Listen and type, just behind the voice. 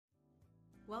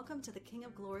Welcome to the King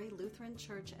of Glory Lutheran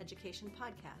Church Education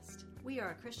Podcast. We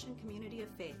are a Christian community of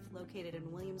faith located in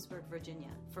Williamsburg, Virginia.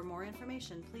 For more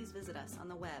information, please visit us on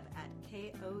the web at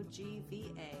kogva.org.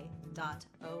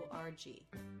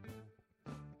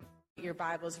 Your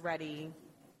Bible's ready,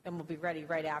 and we'll be ready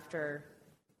right after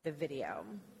the video.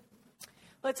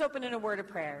 Let's open in a word of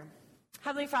prayer.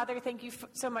 Heavenly Father, thank you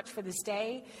so much for this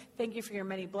day. Thank you for your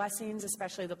many blessings,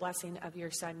 especially the blessing of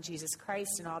your Son, Jesus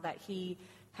Christ, and all that he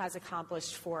has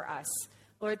accomplished for us.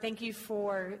 Lord, thank you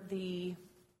for the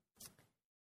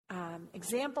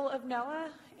example of Noah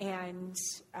and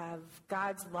of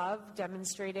God's love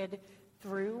demonstrated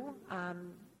through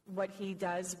what he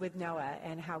does with Noah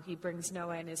and how he brings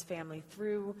Noah and his family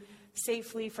through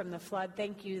safely from the flood.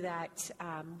 Thank you that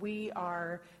we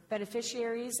are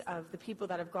beneficiaries of the people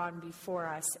that have gone before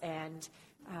us and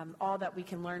all that we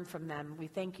can learn from them. We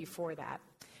thank you for that.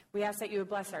 We ask that you would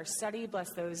bless our study,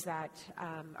 bless those that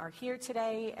are here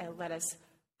today, and let us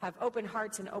have open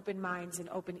hearts and open minds and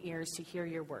open ears to hear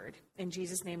your word. In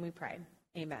Jesus' name we pray.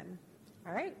 Amen.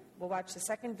 All right, we'll watch the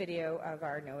second video of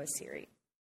our Noah series.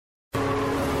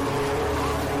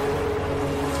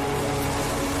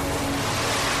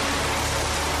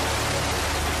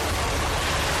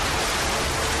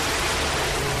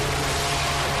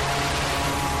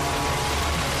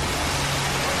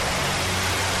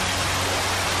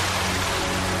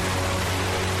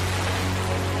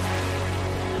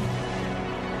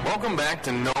 Welcome back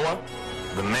to Noah,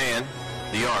 the man,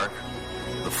 the ark,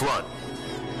 the flood.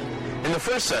 In the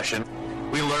first session,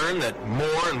 we learned that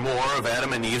more and more of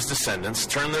Adam and Eve's descendants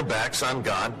turned their backs on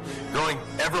God, growing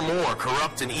ever more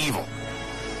corrupt and evil,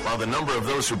 while the number of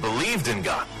those who believed in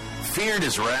God, feared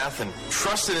his wrath, and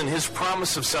trusted in his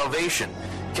promise of salvation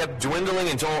kept dwindling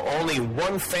until only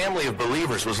one family of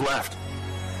believers was left.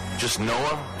 Just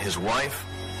Noah, his wife,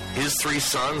 his 3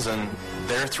 sons, and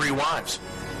their 3 wives.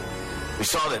 We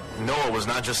saw that Noah was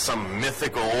not just some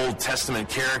mythical Old Testament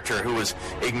character who was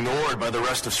ignored by the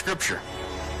rest of Scripture.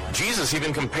 Jesus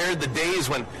even compared the days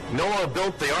when Noah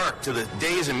built the ark to the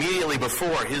days immediately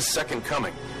before his second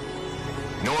coming.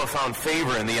 Noah found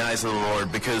favor in the eyes of the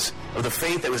Lord because of the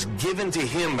faith that was given to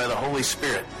him by the Holy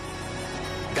Spirit.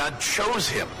 God chose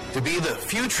him to be the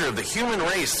future of the human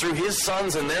race through his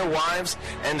sons and their wives,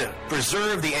 and to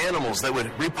preserve the animals that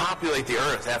would repopulate the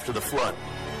earth after the flood.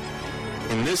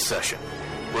 In this session,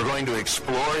 we're going to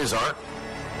explore his ark,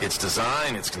 its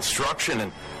design, its construction,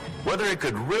 and whether it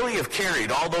could really have carried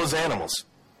all those animals.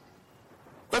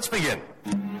 Let's begin.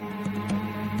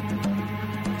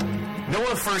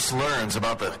 Noah first learns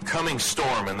about the coming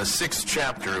storm in the 6th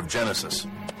chapter of Genesis.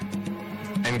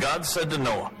 And God said to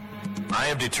Noah, I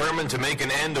have determined to make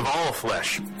an end of all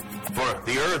flesh, for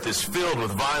the earth is filled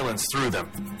with violence through them.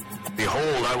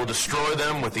 Behold, I will destroy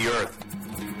them with the earth.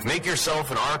 Make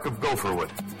yourself an ark of gopher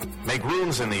wood. Make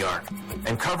rooms in the ark,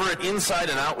 and cover it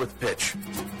inside and out with pitch.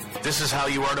 This is how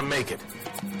you are to make it.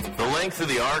 The length of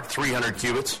the ark, 300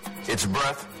 cubits. Its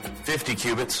breadth, 50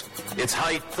 cubits. Its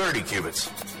height, 30 cubits.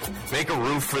 Make a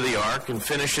roof for the ark and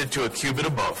finish it to a cubit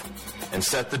above, and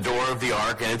set the door of the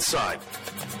ark in its side.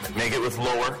 Make it with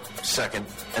lower, second,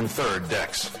 and third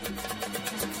decks.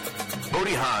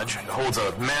 Bodhi Hodge holds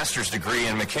a master's degree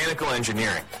in mechanical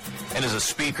engineering and is a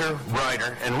speaker,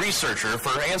 writer, and researcher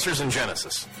for Answers in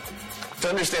Genesis. To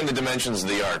understand the dimensions of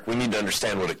the ark, we need to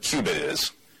understand what a cubit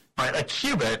is. Right, a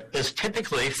cubit is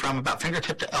typically from about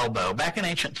fingertip to elbow. Back in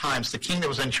ancient times, the king that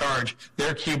was in charge,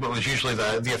 their cubit was usually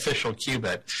the official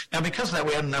cubit. Now, because of that,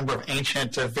 we had a number of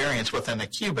ancient variants within the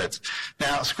cubits.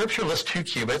 Now, Scripture lists 2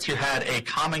 cubits. You had a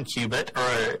common cubit,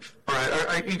 or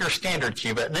your standard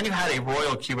cubit, and then you had a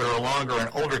royal cubit, or a longer and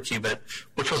older cubit,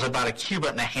 which was about a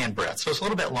cubit and a handbreadth. So it's a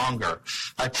little bit longer.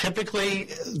 Typically,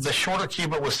 the shorter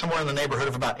cubit was somewhere in the neighborhood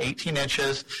of about 18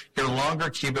 inches. Your longer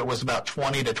cubit was about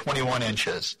 20 to 21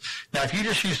 inches. Now, if you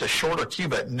just used a shorter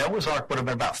cubit, Noah's Ark would have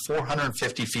been about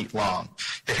 450 feet long.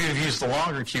 If you'd have used the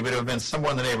longer cubit, it would have been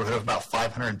somewhere in the neighborhood of about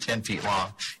 510 feet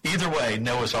long. Either way,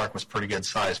 Noah's Ark was pretty good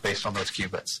size based on those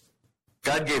cubits.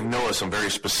 God gave Noah some very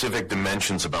specific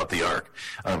dimensions about the ark.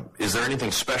 Is there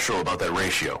anything special about that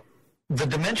ratio? The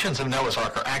dimensions of Noah's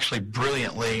Ark are actually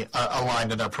brilliantly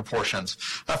aligned in their proportions.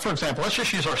 For example, let's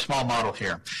just use our small model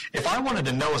here. If I wanted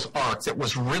a Noah's Ark that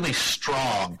was really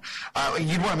strong,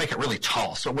 you'd want to make it really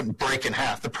tall so it wouldn't break in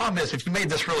half. The problem is if you made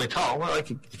this really tall, well, it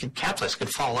could capsize, it could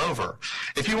fall over.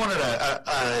 If you wanted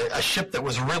a ship that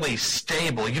was really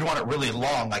stable, you'd want it really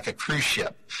long like a cruise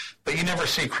ship. But you never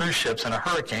see cruise ships in a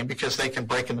hurricane because they can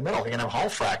break in the middle. You can have a hull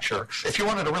fracture. If you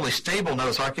wanted a really stable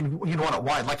Noah's Ark, you'd want it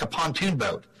wide like a pontoon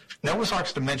boat. Noah's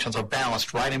Ark's dimensions are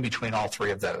balanced right in between all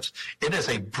three of those. It is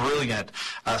a brilliant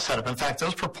setup. In fact,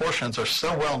 those proportions are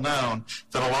so well known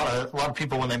that a lot of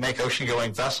people, when they make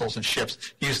ocean-going vessels and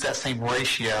ships, use that same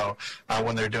ratio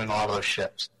when they're doing a lot of those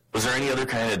ships. Was there any other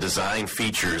kind of design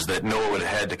features that Noah would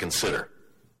have had to consider?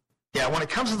 Yeah, when it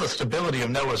comes to the stability of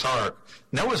Noah's Ark,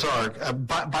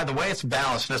 by the way it's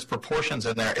balanced and its proportions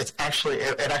in there, it actually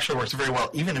works very well,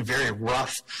 even in very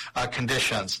rough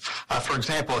conditions. For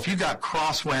example, if you got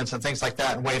crosswinds and things like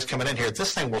that and waves coming in here,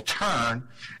 this thing will turn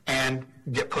and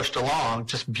get pushed along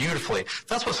just beautifully.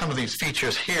 That's what some of these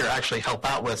features here actually help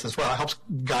out with as well. It helps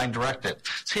guide and direct it.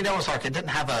 See, Noah's Ark, it didn't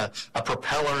have a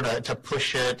propeller to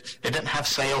push it. It didn't have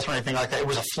sails or anything like that. It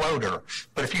was a floater.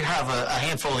 But if you have a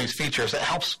handful of these features, it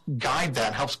helps guide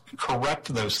that, helps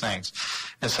correct those things.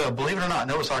 And so, believe it or not,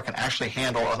 Noah's Ark can actually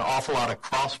handle an awful lot of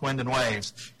crosswind and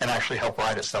waves and actually help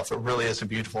right itself. It really is a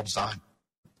beautiful design.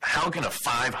 How can a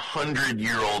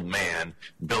 500-year-old man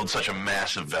build such a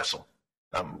massive vessel?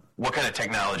 What kind of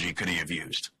technology could he have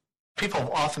used? People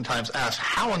oftentimes ask,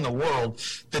 how in the world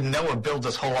did Noah build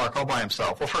this whole ark all by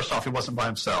himself? Well, first off, he wasn't by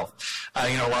himself.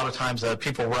 A lot of times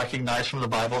people recognize from the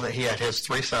Bible that he had his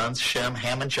three sons, Shem,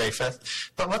 Ham, and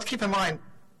Japheth. But let's keep in mind,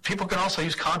 people can also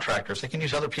use contractors. They can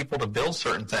use other people to build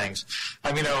certain things.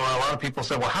 A lot of people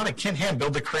say, well, how did Ken Ham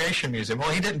build the Creation Museum?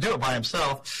 Well, he didn't do it by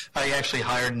himself. He actually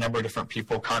hired a number of different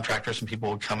people, contractors, and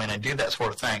people would come in and do that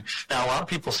sort of thing. Now, a lot of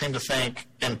people seem to think,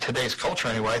 in today's culture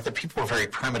anyway, that people were very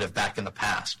primitive back in the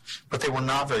past. But they were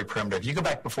not very primitive. You go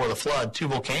back before the flood,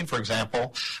 Tubal Cain, for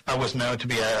example, was known to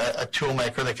be a tool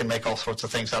maker that can make all sorts of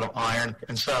things out of iron.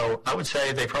 And so I would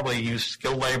say they probably used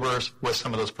skilled laborers with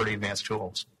some of those pretty advanced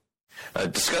tools.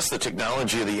 Discuss the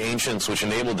technology of the ancients which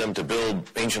enabled them to build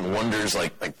ancient wonders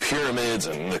like pyramids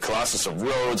and the Colossus of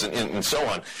Rhodes and so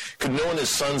on. Could Noah and his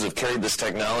sons have carried this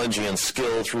technology and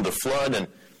skill through the flood and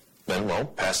then,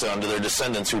 passed it on to their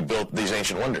descendants who built these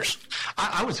ancient wonders?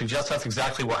 I would suggest that's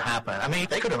exactly what happened.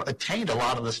 They could have attained a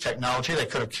lot of this technology. They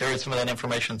could have carried some of that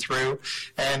information through.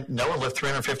 And Noah lived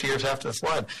 350 years after the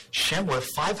flood. Shem lived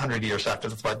 500 years after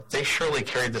the flood. They surely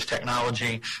carried this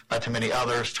technology to many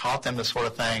others, taught them this sort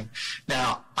of thing.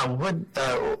 Now, I would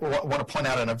want to point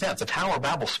out an event. The Tower of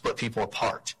Babel split people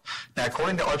apart. Now,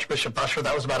 according to Archbishop Usher,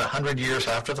 that was about 100 years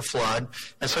after the flood.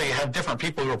 And so you have different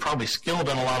people who are probably skilled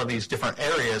in a lot of these different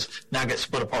areas now get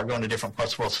split apart, going to different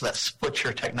parts of the world. So that splits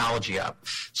your technology up.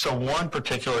 So one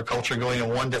particular culture going in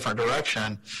one different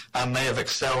direction may have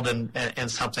excelled in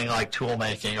something like tool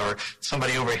making, or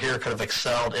somebody over here could have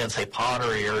excelled in, say,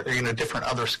 pottery or different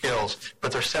other skills,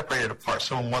 but they're separated apart.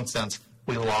 So in one sense,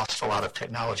 we lost a lot of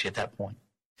technology at that point.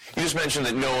 You just mentioned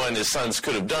that Noah and his sons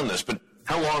could have done this, but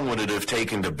how long would it have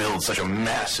taken to build such a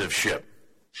massive ship?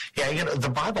 Yeah, the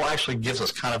Bible actually gives us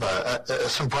kind of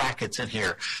some brackets in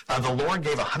here. The Lord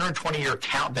gave a 120-year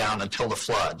countdown until the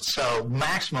flood, so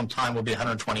maximum time will be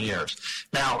 120 years.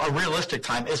 Now, a realistic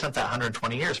time isn't that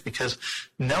 120 years because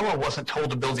Noah wasn't told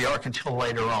to build the ark until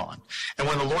later on. And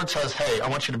when the Lord says, hey, I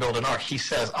want you to build an ark, he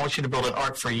says, I want you to build an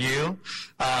ark for you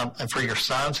and for your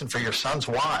sons and for your sons'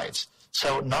 wives.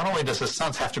 So not only does his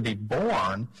sons have to be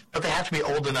born, but they have to be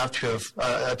old enough to have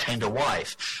attained a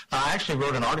wife. I actually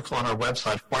wrote an article on our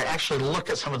website where I actually look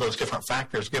at some of those different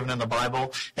factors given in the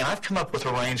Bible, and I've come up with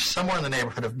a range somewhere in the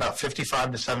neighborhood of about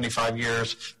 55 to 75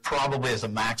 years, probably as a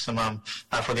maximum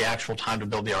for the actual time to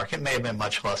build the ark. It may have been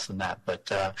much less than that,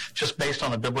 but just based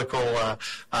on the biblical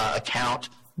account,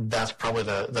 that's probably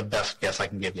the best guess I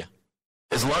can give you.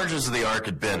 As large as the ark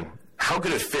had been, how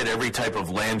could it fit every type of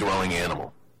land-dwelling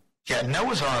animal? Yeah,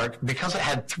 Noah's Ark, because it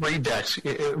had 3 decks,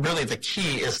 really the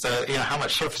key is how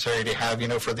much surface area do you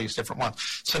have, for these different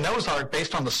ones. So Noah's Ark,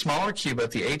 based on the smaller cubit,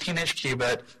 the 18-inch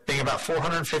cubit, being about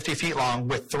 450 feet long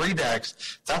with 3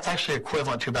 decks, that's actually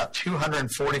equivalent to about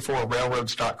 244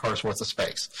 railroad stock cars worth of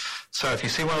space. So if you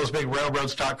see one of those big railroad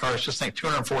stock cars, just think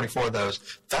 244 of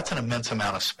those. That's an immense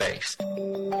amount of space.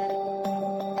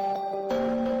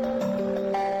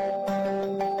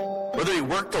 Whether he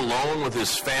worked alone with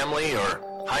his family or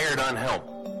hired on help,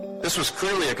 this was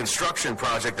clearly a construction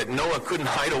project that Noah couldn't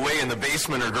hide away in the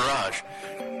basement or garage.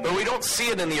 But we don't see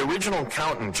it in the original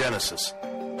account in Genesis.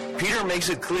 Peter makes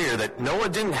it clear that Noah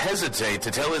didn't hesitate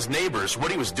to tell his neighbors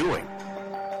what he was doing.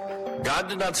 God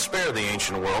did not spare the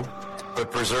ancient world,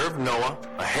 but preserved Noah,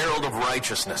 a herald of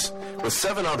righteousness, with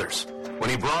 7 others, when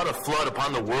he brought a flood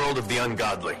upon the world of the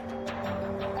ungodly.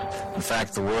 In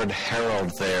fact, the word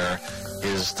herald there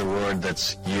is the word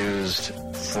that's used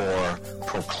for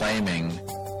proclaiming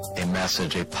a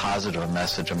message, a positive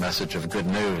message, a message of good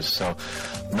news. So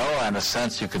Noah, in a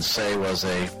sense, you could say, was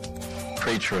a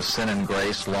preacher of sin and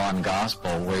grace, law and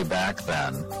gospel way back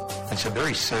then. It's a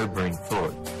very sobering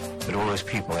thought But all those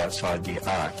people outside the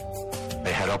ark,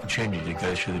 they had opportunity to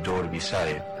go through the door to be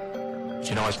saved. But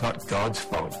you know, it's not God's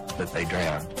fault that they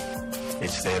drowned.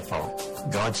 It's their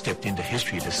fault. God stepped into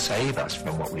history to save us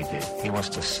from what we did. He wants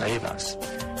to save us.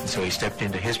 And so he stepped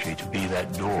into history to be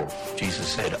that door. Jesus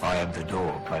said, I am the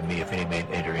door. By me, if any man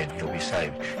enter in, he'll be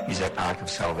saved. He's that ark of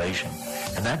salvation.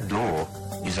 And that door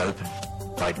is open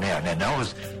right now. Now,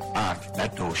 Noah's ark,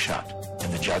 that door shut,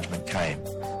 and the judgment came.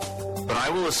 But I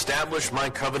will establish my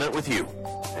covenant with you,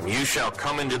 and you shall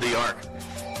come into the ark,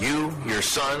 you, your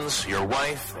sons, your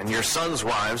wife, and your sons'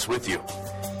 wives with you.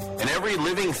 And every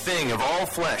living thing of all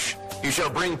flesh, you shall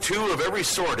bring 2 of every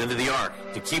sort into the ark,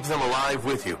 to keep them alive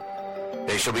with you.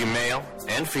 They shall be male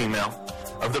and female,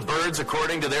 of the birds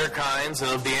according to their kinds,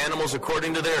 and of the animals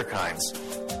according to their kinds.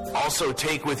 Also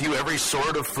take with you every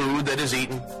sort of food that is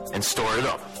eaten, and store it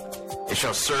up. It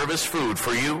shall serve as food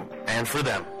for you and for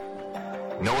them.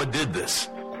 Noah did this,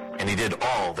 and he did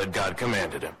all that God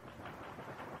commanded him.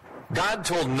 God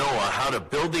told Noah how to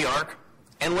build the ark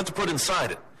and what to put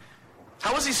inside it.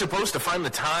 How was he supposed to find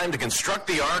the time to construct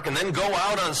the ark and then go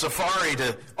out on safari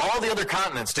to all the other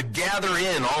continents to gather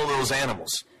in all those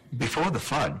animals? Before the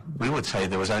flood, we would say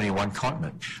there was only one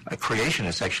continent.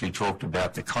 Creationists actually talked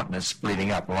about the continents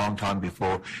splitting up a long time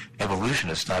before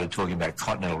evolutionists started talking about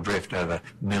continental drift over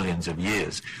millions of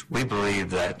years. We believe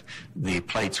that the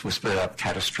plates were split up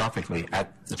catastrophically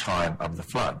at the time of the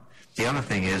flood. The other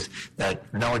thing is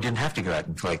that Noah didn't have to go out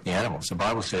and collect the animals. The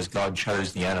Bible says God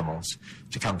chose the animals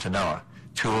to come to Noah.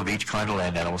 2 of each kind of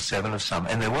land animals, 7 of some.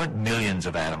 And there weren't millions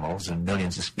of animals and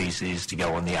millions of species to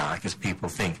go on the ark, as people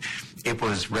think. It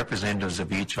was representatives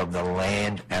of each of the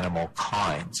land animal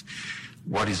kinds.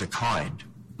 What is a kind?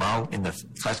 Well, in the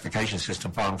classification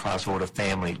system, phylum, class, order,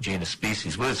 family, genus,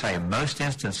 species, we would say in most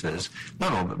instances,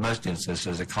 not all, but most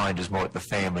instances, a kind is more at the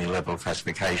family level of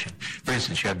classification. For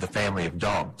instance, you have the family of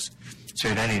dogs. So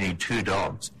you'd only need 2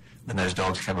 dogs. When those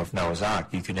dogs came off Noah's Ark,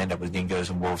 you could end up with dingoes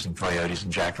and wolves and coyotes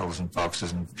and jackals and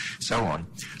foxes and so on,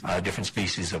 different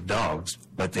species of dogs,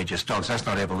 but they're just dogs. That's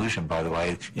not evolution, by the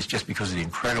way. It's just because of the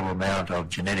incredible amount of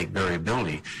genetic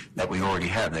variability that we already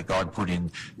have, that God put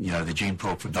in, the gene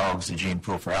pool for dogs, the gene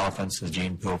pool for elephants, the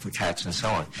gene pool for cats, and so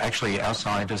on. Actually, our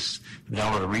scientists have done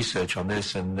a lot of research on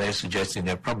this, and they're suggesting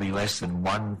there are probably less than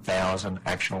 1,000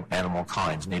 actual animal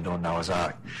kinds needed on Noah's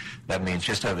Ark. That means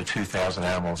just over 2,000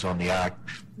 animals on the Ark.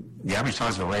 The average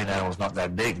size of a land animal is not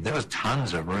that big. There was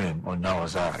tons of room on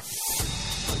Noah's Ark.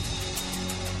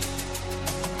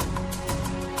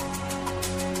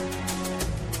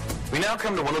 We now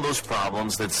come to one of those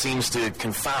problems that seems to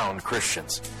confound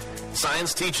Christians.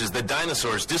 Science teaches that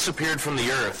dinosaurs disappeared from the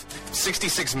earth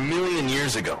 66 million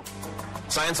years ago.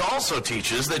 Science also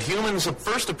teaches that humans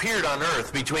first appeared on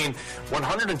Earth between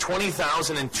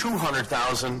 120,000 and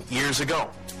 200,000 years ago.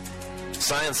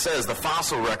 Science says the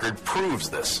fossil record proves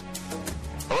this.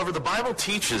 However, the Bible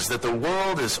teaches that the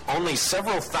world is only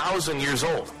several thousand years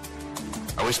old.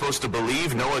 Are we supposed to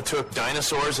believe Noah took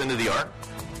dinosaurs into the ark?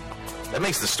 That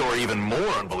makes the story even more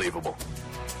unbelievable.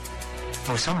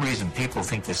 For some reason, people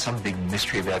think there's some big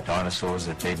mystery about dinosaurs,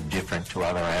 that they're different to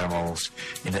other animals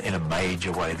in a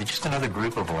major way. They're just another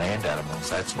group of land animals,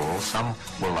 that's all. Some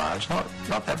were large, not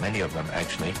that many of them,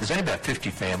 actually. There's only about 50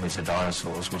 families of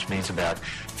dinosaurs, which means about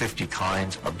 50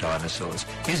 kinds of dinosaurs.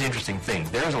 Here's the interesting thing.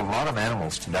 There's a lot of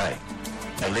animals today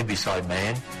that live beside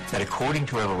man that, according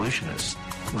to evolutionists,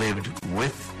 lived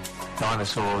with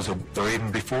dinosaurs or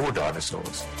even before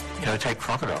dinosaurs. Take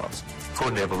crocodiles.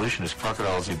 According to evolutionists,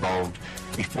 crocodiles evolved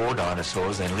before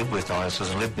dinosaurs and lived with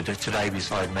dinosaurs and live today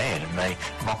beside man. And they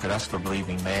mock at us for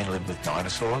believing man lived with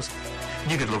dinosaurs.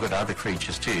 And you could look at other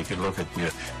creatures too. You could look at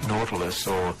nautilus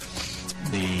or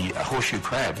the horseshoe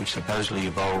crab, which supposedly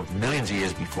evolved millions of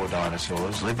years before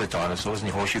dinosaurs, lived with dinosaurs,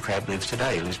 and the horseshoe crab lives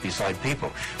today, lives beside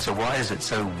people. So why is it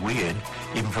so weird,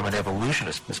 even from an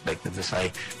evolutionist perspective, to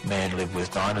say man lived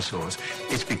with dinosaurs?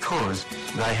 It's because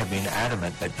they have been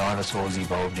adamant that dinosaurs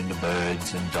evolved into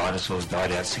birds and dinosaurs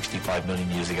died out 65 million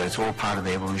years ago. It's all part of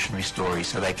the evolutionary story,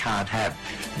 so they can't have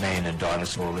man and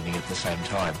dinosaur living at the same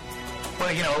time. Well,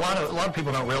 a lot of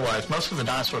people don't realize most of the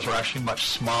dinosaurs are actually much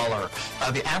smaller.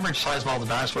 The average size of all the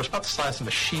dinosaurs is about the size of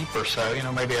a sheep or so.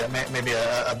 Maybe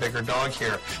a bigger dog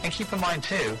here. And keep in mind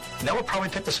too, Noah probably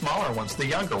picked the smaller ones, the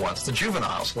younger ones, the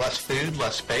juveniles. Less food,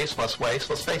 less space, less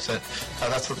waste. Let's face it,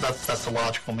 that's the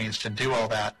logical means to do all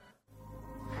that.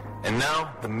 And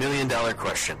now the million-dollar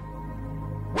question: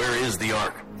 where is the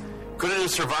ark? Could it have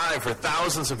survived for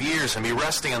thousands of years and be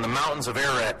resting on the mountains of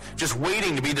Ararat, just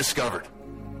waiting to be discovered?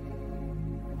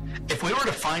 if we were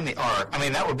to find the ark, I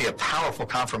mean, that would be a powerful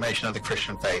confirmation of the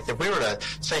Christian faith. If we were to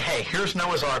say, hey, here's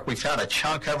Noah's ark, we found a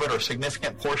chunk of it or a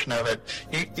significant portion of it,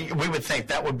 we would think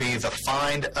that would be the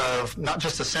find of not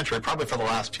just a century, probably for the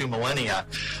last 2 millennia,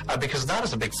 because that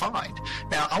is a big find.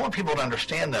 Now, I want people to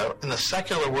understand, though, in the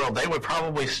secular world, they would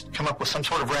probably come up with some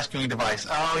sort of rescuing device.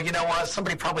 Oh, you know what?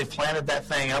 Somebody probably planted that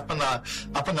thing up in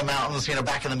the mountains,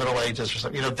 back in the Middle Ages or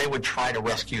something. They would try to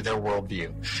rescue their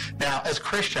worldview. Now, as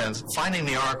Christians, finding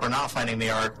the ark or not finding the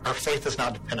ark, our faith is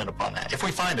not dependent upon that. If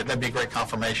we find it, that'd be a great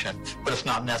confirmation, but it's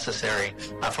not necessary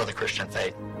for the Christian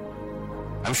faith.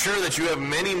 I'm sure that you have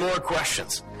many more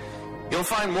questions. You'll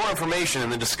find more information in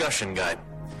the discussion guide.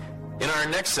 In our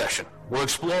next session, we'll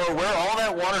explore where all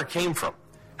that water came from,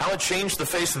 how it changed the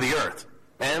face of the earth,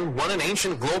 and what an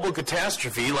ancient global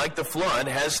catastrophe like the flood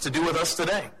has to do with us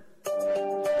today.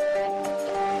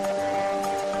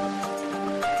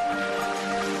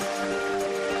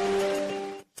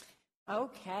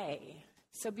 Okay,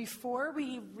 so before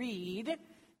we read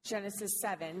Genesis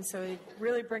 7, so it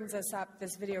really brings us up,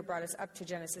 this video brought us up to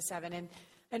Genesis 7, and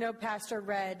I know Pastor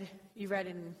you read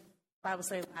in Bible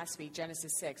study last week,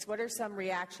 Genesis 6. What are some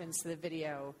reactions to the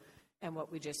video and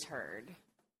what we just heard?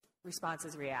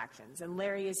 Responses, reactions. And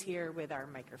Larry is here with our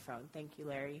microphone. Thank you,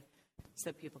 Larry,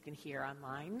 so people can hear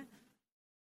online.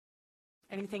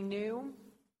 Anything new?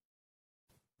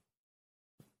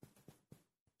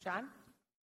 John?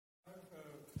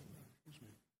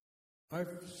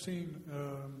 I've seen,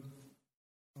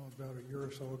 about a year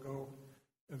or so ago,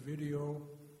 a video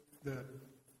that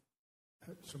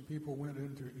some people went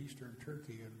into eastern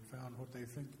Turkey and found what they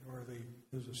think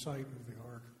is a site of the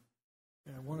ark.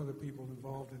 And one of the people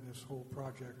involved in this whole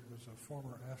project was a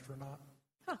former astronaut.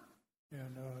 Huh.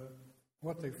 And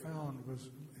what they found was,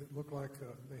 it looked like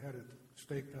they had it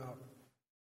staked out.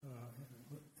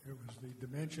 It was the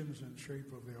dimensions and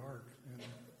shape of the ark. And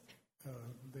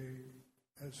they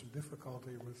had some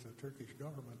difficulty with the Turkish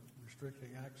government restricting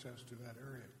access to that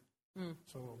area.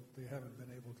 So they haven't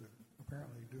been able to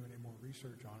apparently do any more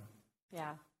research on it.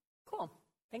 Yeah. Cool.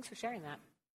 Thanks for sharing that.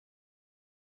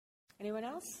 Anyone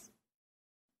else?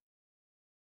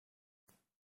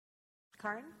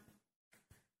 Karen?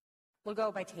 We'll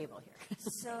go by table here.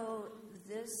 So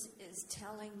this is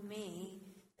telling me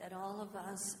that all of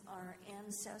us are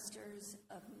ancestors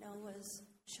of Noah's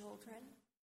children?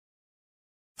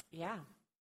 Yeah.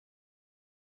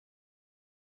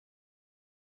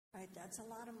 Right, that's a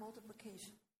lot of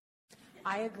multiplication.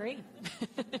 I agree.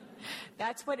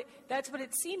 That's what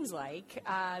it seems like.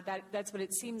 That's what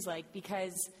it seems like,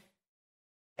 because,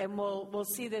 and we'll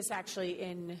see this actually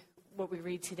in what we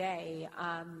read today.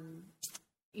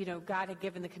 God had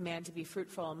given the command to be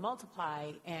fruitful and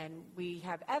multiply, and we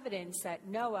have evidence that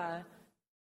Noah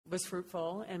was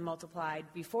fruitful and multiplied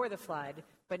before the flood,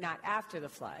 but not after the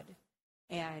flood.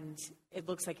 And it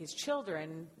looks like his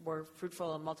children were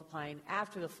fruitful and multiplying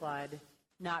after the flood,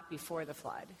 not before the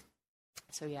flood.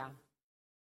 So, yeah.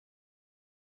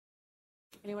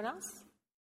 Anyone else?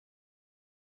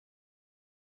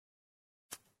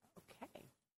 Okay.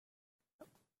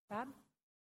 Bob?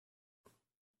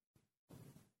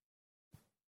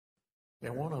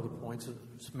 Yeah, one of the points that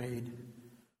was made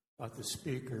by the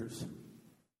speakers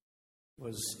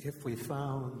was if we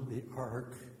found the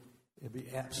ark, it'd be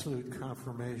absolute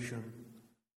confirmation,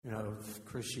 of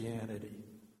Christianity.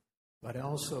 But I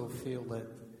also feel that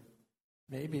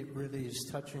maybe it really is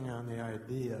touching on the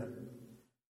idea,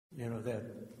 that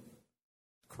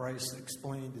Christ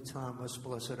explained to Thomas,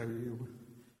 "Blessed are you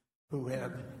who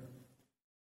have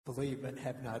believed but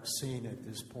have not seen" at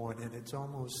this point. And it's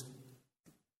almost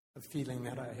a feeling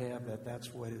that I have that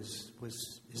that's what is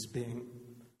being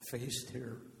faced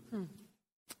here.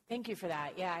 Thank you for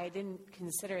that. Yeah, I didn't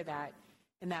consider that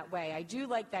in that way. I do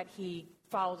like that he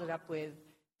followed it up with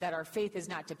that our faith is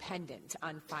not dependent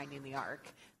on finding the ark.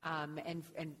 And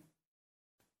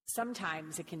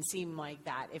sometimes it can seem like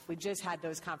that if we just had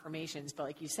those confirmations. But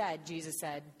like you said, Jesus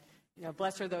said,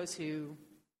 blessed are those who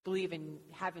believe and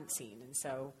haven't seen. And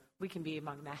so we can be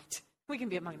among that. We can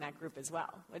be among that group as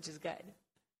well, which is good.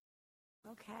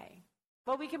 Okay.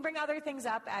 Well, we can bring other things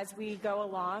up as we go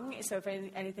along. So if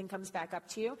anything comes back up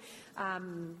to you,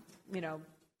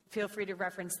 feel free to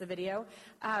reference the video.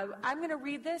 I'm going to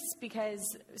read this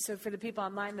so for the people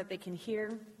online that they can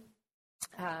hear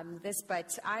this,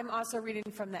 but I'm also reading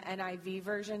from the NIV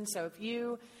version. So if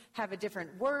you have a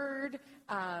different word,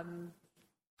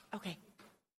 okay.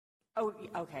 Oh,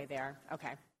 okay, there.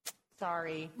 Okay.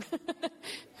 Sorry.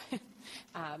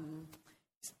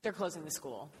 They're closing the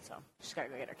school, so she's got to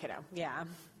go get her kiddo. Yeah.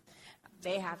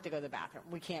 They have to go to the bathroom.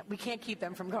 We can't keep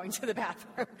them from going to the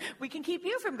bathroom. We can keep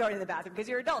you from going to the bathroom because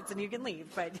you're adults and you can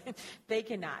leave, but they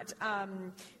cannot.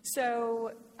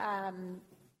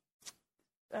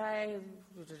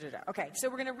 Okay, so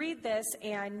we're going to read this,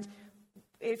 and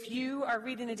if you are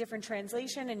reading a different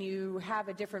translation and you have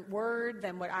a different word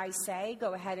than what I say,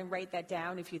 go ahead and write that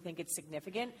down if you think it's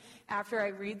significant. After I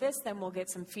read this, then we'll get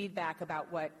some feedback about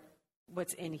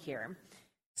what's in here.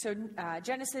 So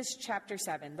Genesis chapter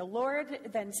 7. The Lord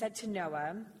then said to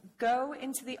Noah, "Go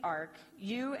into the ark,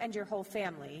 you and your whole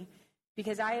family,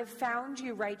 because I have found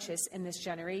you righteous in this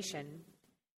generation.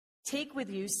 Take with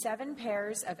you 7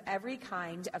 pairs of every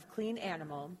kind of clean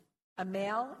animal, a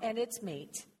male and its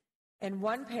mate, and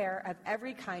 1 pair of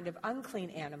every kind of unclean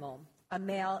animal, a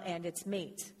male and its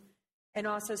mate, and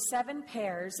also 7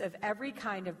 pairs of every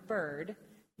kind of bird,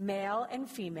 male and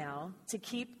female, to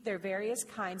keep their various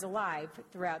kinds alive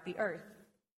throughout the earth.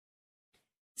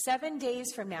 7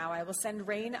 days from now I will send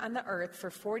rain on the earth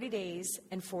for 40 days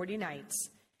and 40 nights,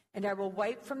 and I will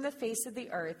wipe from the face of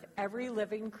the earth every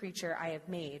living creature I have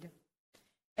made."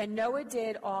 And Noah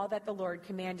did all that the Lord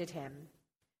commanded him.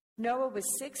 Noah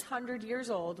was 600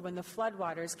 years old when the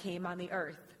floodwaters came on the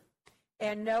earth.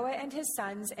 And Noah and his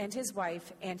sons and his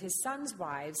wife and his sons'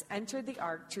 wives entered the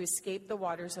ark to escape the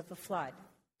waters of the flood.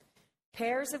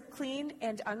 Pairs of clean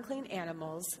and unclean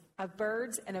animals, of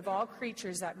birds and of all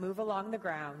creatures that move along the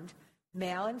ground,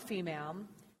 male and female,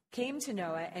 came to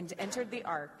Noah and entered the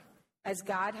ark, as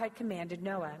God had commanded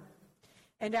Noah.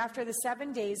 And after the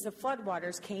 7 days, the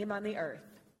floodwaters came on the earth.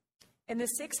 In the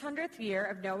 600th year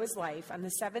of Noah's life, on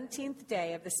the 17th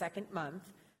day of the 2nd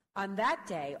month, on that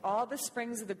day all the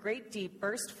springs of the great deep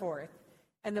burst forth,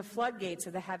 and the floodgates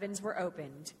of the heavens were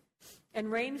opened,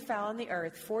 and rain fell on the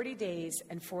earth 40 days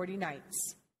and 40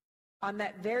 nights. On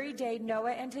that very day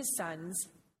Noah and his sons,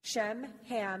 Shem,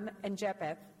 Ham, and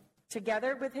Japheth,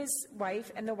 together with his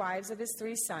wife and the wives of his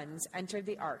 3 sons, entered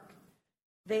the ark.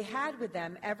 They had with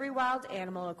them every wild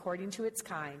animal according to its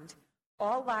kind,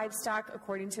 all livestock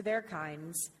according to their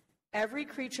kinds, every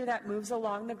creature that moves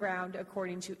along the ground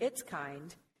according to its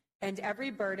kind, and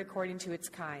every bird according to its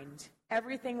kind,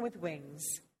 everything with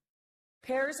wings.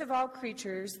 Pairs of all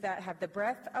creatures that have the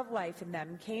breath of life in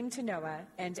them came to Noah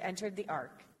and entered the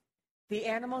ark. The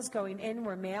animals going in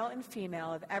were male and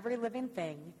female of every living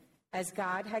thing, as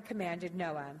God had commanded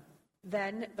Noah.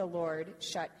 Then the Lord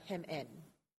shut him in.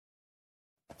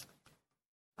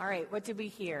 All right, what did we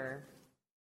hear?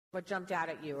 What jumped out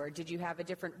at you? Or did you have a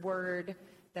different word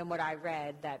than what I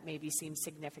read that maybe seemed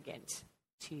significant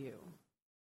to you?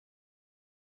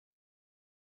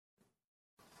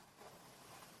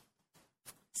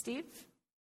 Steve?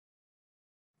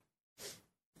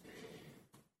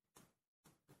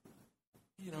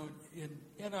 You know, in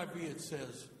NIV it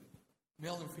says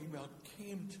male and female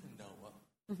came to Noah.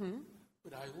 Mm-hmm.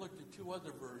 But I looked at 2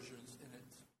 other versions and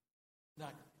it's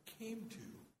not came to,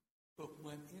 but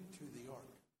went into the ark.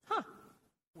 Huh.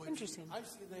 Interesting. I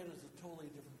see that as a totally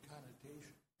different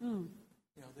connotation.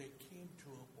 You know, they came to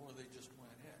him or they just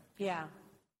went in. Yeah.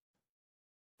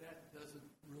 That doesn't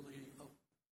really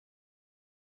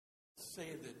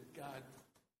say that God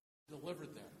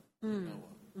delivered them to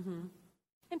Noah. Mm-hmm.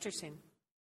 Interesting.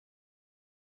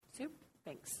 Sue?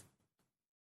 Thanks.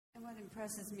 And what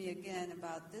impresses me again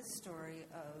about this story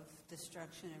of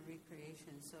destruction and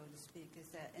recreation, so to speak, is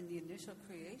that in the initial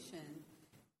creation,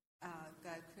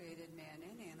 God created man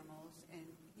and animals, and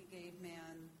he gave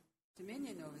man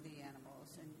dominion over the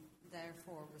animals, and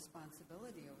therefore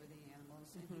responsibility over the animals,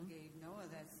 and he gave Noah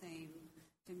that same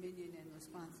dominion and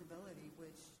responsibility,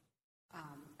 which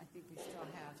I think we still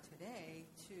have today,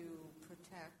 to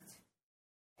protect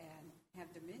and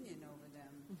have dominion over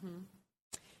them. Mm-hmm.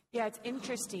 Yeah, it's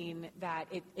interesting that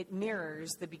it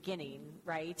mirrors the beginning,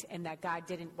 right? And that God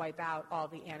didn't wipe out all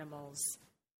the animals.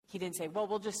 He didn't say, well,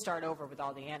 we'll just start over with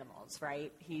all the animals,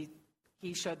 right? He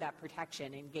showed that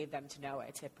protection and gave them to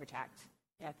Noah to protect.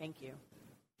 Yeah, thank you.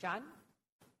 John?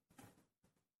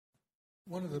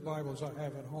 One of the Bibles I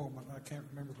have at home, and I can't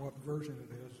remember what version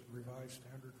it is, Revised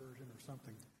Standard Version or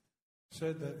something,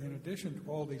 said that in addition to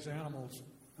all these animals,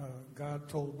 God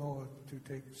told Noah to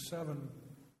take 7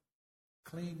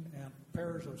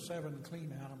 pairs of 7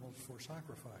 clean animals for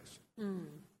sacrifice.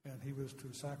 And he was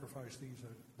to sacrifice these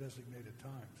at designated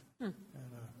times. And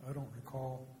I don't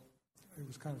recall, it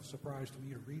was kind of a surprise to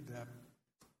me to read that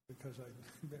because I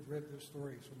read this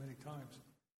story so many times.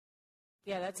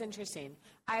 Yeah, that's interesting.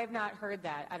 I have not heard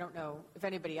that. I don't know if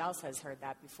anybody else has heard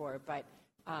that before, but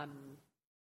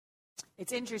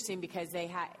it's interesting because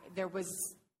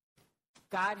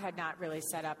God had not really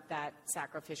set up that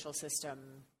sacrificial system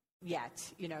yet,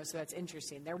 so that's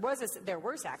interesting. There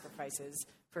were sacrifices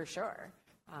for sure.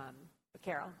 But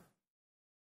Carol?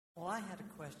 Well, I had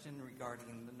a question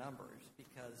regarding the numbers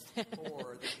because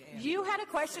for the end... You had a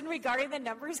question regarding the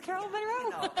numbers, Carol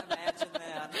Monroe? Imagine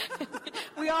that.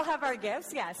 We all have our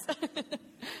gifts, yes.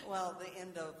 Well, the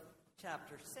end of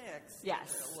chapter 6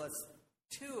 yes. was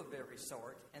 2 of every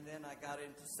sort, and then I got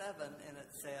into 7, and it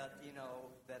said,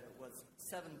 that it was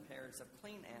 7 pairs of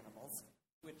clean animals,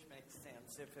 which makes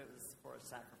sense if it was for a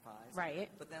sacrifice. Right.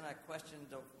 But then I questioned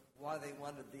why they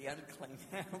wanted the unclean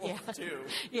animals too.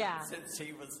 Yeah. Since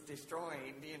he was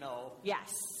destroying,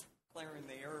 yes, clearing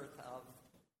the earth of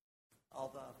all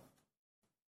the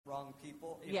wrong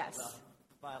people, yes, the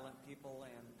violent people,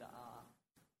 and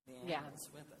the animals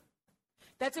with it.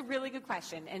 That's a really good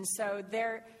question. And so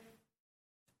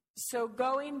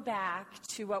going back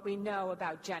to what we know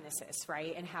about Genesis,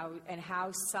 right, and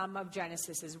how some of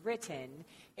Genesis is written,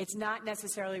 it's not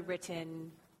necessarily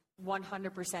written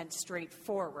 100%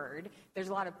 straightforward. There's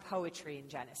a lot of poetry in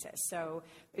Genesis. So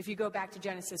if you go back to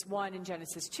Genesis 1 and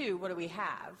Genesis 2, what do we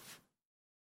have?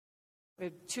 We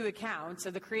have 2 accounts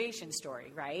of the creation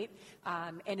story, right?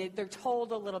 And they're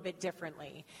told a little bit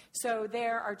differently. So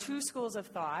there are 2 schools of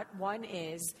thought. One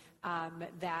is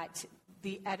that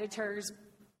the editors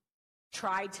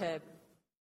tried to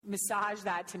massage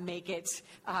that to make it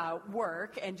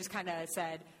work and just kind of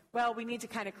said, well, we need to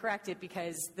kind of correct it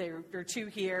because there are 2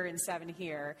 here and 7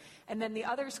 here. And then the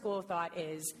other school of thought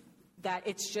is that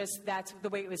it's just that's the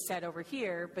way it was said over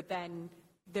here, but then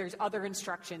there's other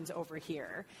instructions over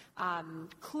here.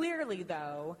 Clearly,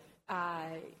 though,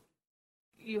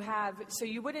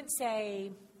 you wouldn't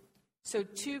say, so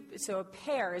a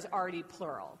pair is already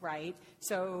plural, right?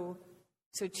 So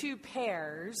 2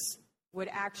 pairs would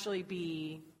actually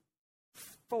be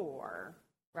 4,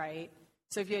 right?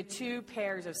 So if you had 2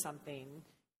 pairs of something,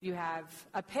 you have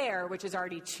a pair, which is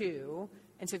already 2.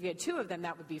 And so if you had 2 of them,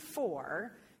 that would be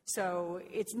 4. So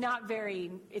it's not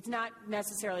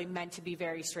necessarily meant to be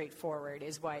very straightforward,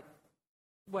 is what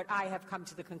I have come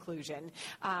to the conclusion.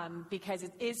 Because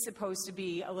it is supposed to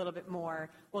be a little bit more,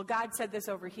 well, God said this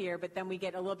over here, but then we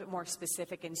get a little bit more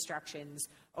specific instructions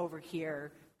over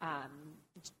here.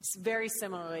 Very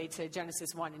similarly to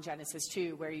Genesis 1 and Genesis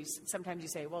 2, where sometimes you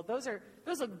say, well, those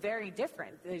look very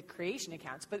different, the creation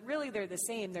accounts, but really they're the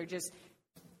same. They're just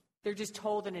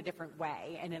told in a different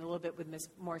way and in a little bit with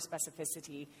more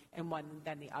specificity in one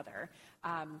than the other.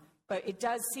 But it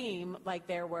does seem like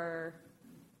there were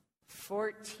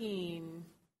 14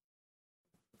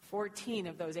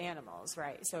 of those animals,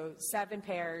 right? So 7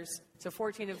 pairs, so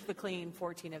 14 of the clean,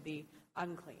 14 of the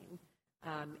unclean.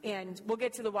 And we'll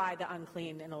get to the why the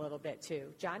unclean in a little bit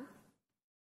too. John?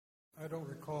 I don't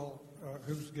recall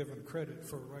who's given credit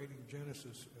for writing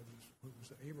Genesis. It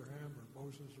was Abraham or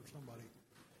Moses or somebody.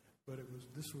 But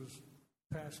this was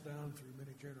passed down through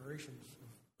many generations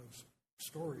of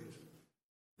stories.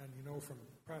 And from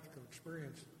practical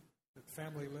experience that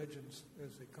family legends,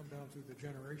 as they come down through the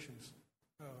generations,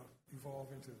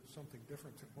 evolve into something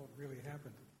different than what really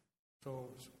happened.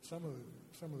 So some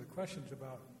of the questions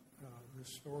about this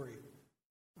story,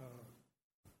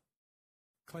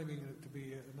 claiming it to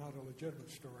be not a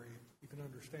legitimate story, you can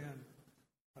understand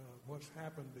what's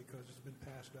happened because it's been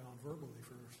passed down verbally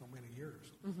for so many years.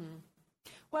 Mm-hmm.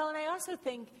 Well, and I also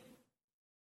think,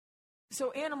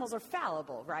 so animals are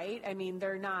fallible, right? I mean,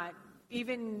 they're not,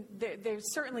 even,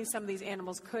 there's certainly some of these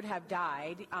animals could have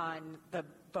died on the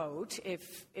boat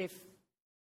if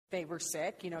they were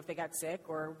sick, if they got sick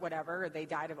or whatever, or they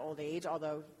died of old age,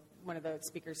 although one of the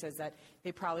speakers says that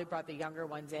they probably brought the younger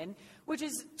ones in, which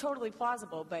is totally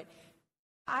plausible, but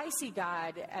I see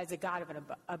God as a God of an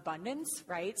abundance,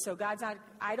 right? So God's not,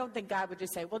 I don't think God would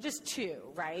just say, well, just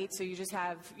 2, right? So you just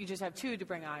have 2 to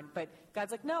bring on. But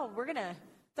God's like, no,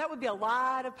 that would be a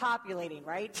lot of populating,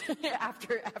 right?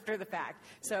 after the fact.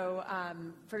 So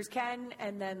first Ken,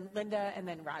 and then Linda, and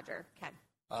then Roger. Ken.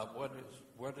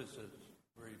 What does it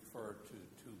refer to 2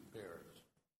 pairs?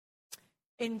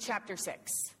 In chapter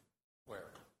 6.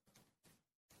 Where?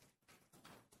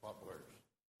 What words?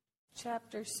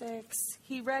 Chapter 6.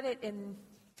 He read it in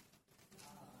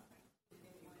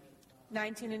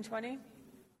 19 and 20.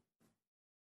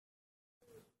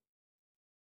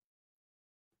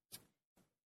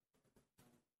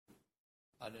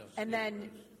 And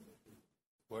then,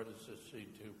 where does it see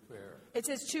 2 pair? It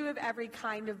says 2 of every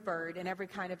kind of bird and every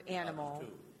kind of animal. 2.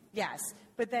 Yes,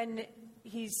 but then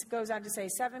he goes on to say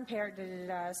 7 pair,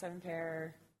 7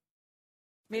 pair.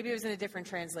 Maybe it was in a different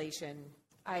translation.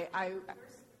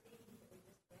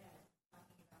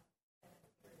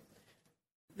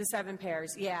 The 7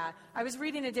 pairs, yeah. I was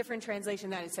reading a different translation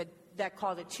that it said that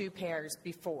called it 2 pairs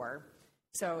before.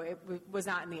 So it was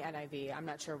not in the NIV. I'm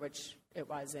not sure which it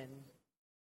was in.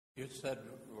 You said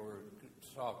we were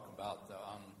talking about the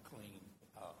unclean,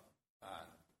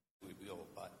 we will,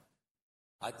 but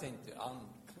I think the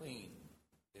unclean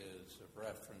is a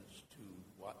reference to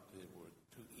what they were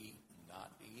to eat and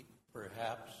not eat.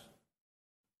 Perhaps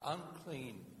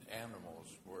unclean animals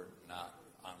were not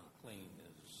unclean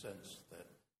in the sense that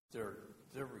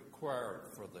they're required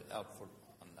for the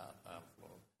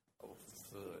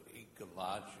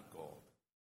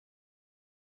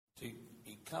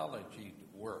ecology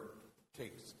work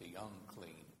takes the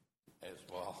unclean as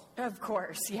well. Of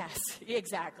course, yes,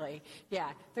 exactly.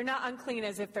 Yeah, they're not unclean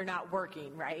as if they're not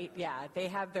working, right? Yeah, they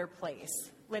have their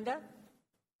place. Linda?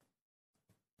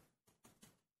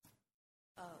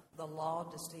 The law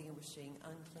distinguishing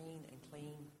unclean and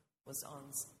clean was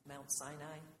on Mount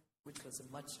Sinai, which was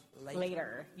a much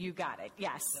later. You got it,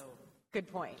 yes. So, good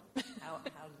point. how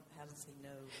does he know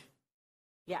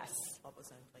yes. what was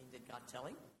unclean? Did God tell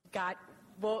him?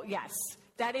 Well, yes.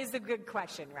 That is a good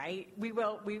question, right?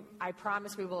 I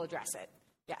promise we will address it.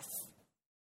 Yes.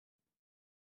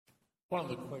 One of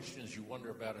the questions you wonder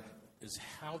about is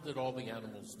how did all the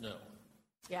animals know?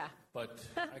 Yeah. But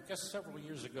I guess several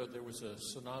years ago there was a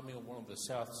tsunami on one of the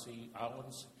South Sea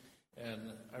islands,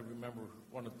 and I remember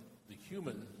one of the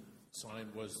human sign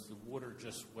was the water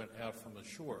just went out from the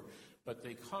shore. But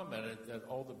they commented that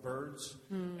all the birds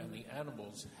and the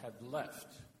animals had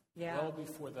left well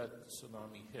before that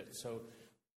tsunami hit. So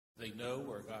they know,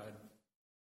 or God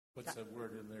puts a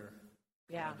word in there,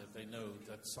 that they know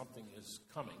that something is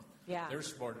coming. Yeah. They're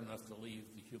smart enough to leave,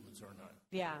 the humans are not.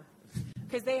 Yeah,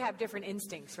 because they have different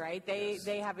instincts, right?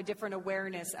 They have a different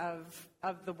awareness of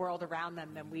the world around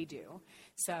them than we do.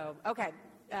 So, okay,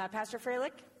 Pastor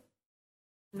Freilich,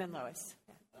 and then Lois.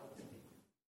 Yeah.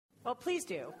 Well, please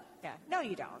do. Yeah. No,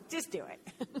 you don't. Just do it.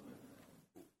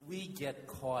 We get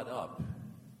caught up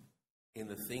in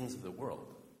the things of the world.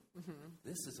 Mm-hmm.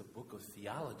 This is a book of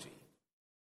theology.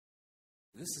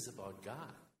 This is about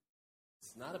God.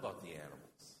 It's not about the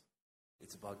animals.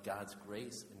 It's about God's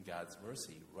grace and God's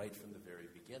mercy right from the very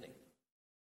beginning.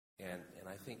 And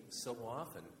I think so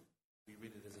often we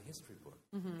read it as a history book.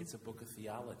 Mm-hmm. It's a book of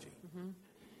theology. Mm-hmm.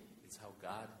 It's how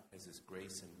God has His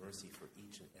grace and mercy for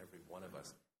each and every one of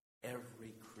us,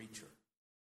 every creature.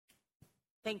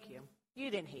 Thank you. You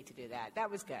didn't hate to do that.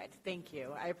 That was good. Thank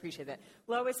you. I appreciate that.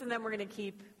 Lois, and then we're going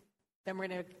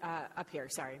to up here,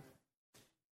 sorry.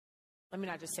 Let me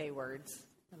not just say words.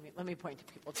 Let me point to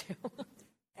people too.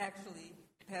 Actually,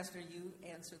 Pastor, you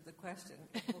answered the question.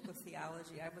 Book of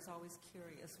Theology. I was always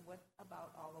curious, what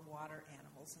about all the water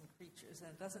animals and creatures? And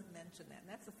it doesn't mention that. And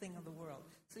that's a thing of the world.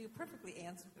 So you perfectly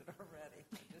answered it already.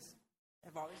 I just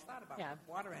have always thought about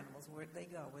water animals. Where did they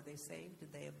go? Were they saved?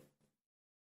 Did they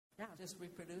just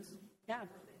reproduce? Yeah.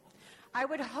 I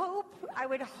would hope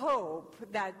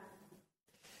that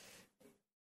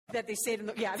they stayed in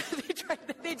the,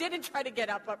 they didn't try to get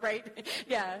up, right?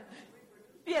 Yeah.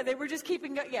 Yeah, they were just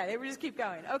keeping going. Yeah, they were just keep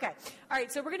going. Okay. All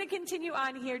right, so we're going to continue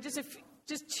on here. Just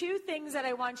two things that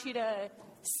I want you to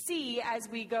see as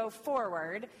we go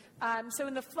forward. So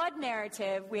in the flood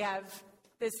narrative, we have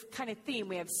this kind of theme.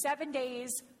 We have 7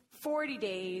 days, 40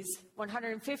 days,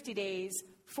 150 days,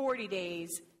 40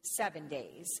 days, 7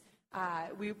 days.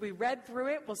 We read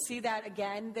through it. We'll see that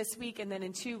again this week and then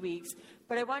in 2 weeks.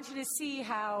 But I want you to see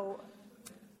how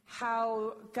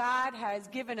God has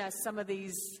given us some of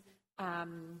these, I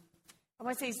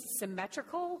want to say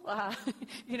symmetrical,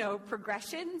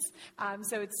 progressions.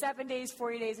 So it's 7 days,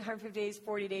 40 days, 150 days,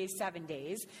 40 days, 7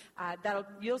 days.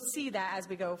 You'll see that as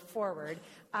we go forward.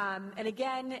 And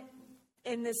again,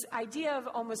 in this idea of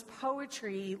almost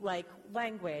poetry-like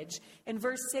language, in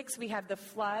verse 6 we have the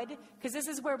flood, because this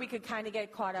is where we could kind of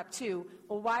get caught up too.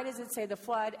 Well, why does it say the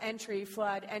flood, entry?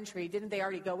 Didn't they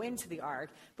already go into the ark?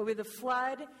 But we have the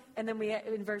flood, and then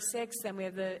in verse 6, then we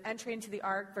have the entry into the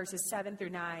ark, verses 7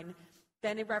 through 9.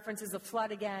 Then it references the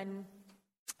flood again,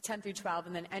 10 through 12,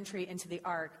 and then entry into the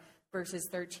ark, verses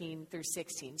 13 through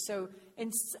 16. So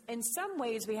in some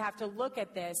ways, we have to look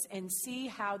at this and see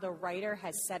how the writer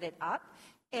has set it up,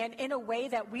 and in a way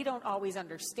that we don't always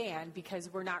understand because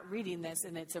we're not reading this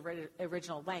in its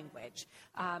original language.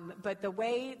 But the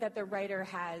way that the writer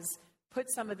has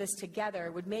put some of this together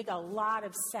would make a lot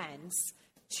of sense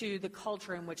to the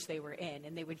culture in which they were in,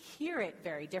 and they would hear it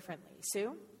very differently.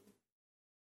 Sue?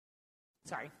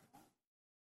 Sorry.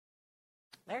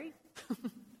 Larry?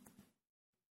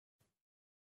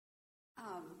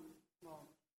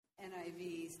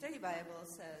 NIV Study Bible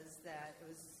says that it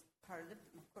was part of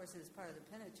the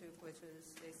Pentateuch, which was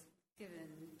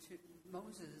given to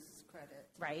Moses credit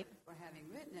Right. for having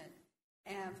written it.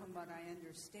 And from what I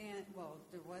understand, well,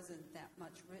 there wasn't that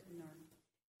much written,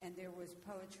 and there was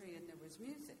poetry and there was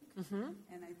music. Mm-hmm.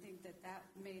 And I think that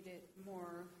made it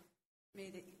more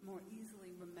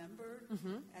easily remembered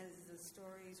as the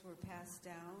stories were passed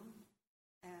down.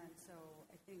 And so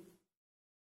I think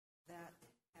that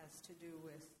has to do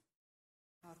with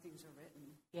how things are written.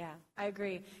 Yeah, I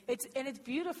agree. It's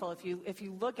beautiful if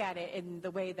you look at it in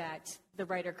the way that the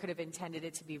writer could have intended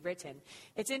it to be written.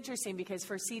 It's interesting because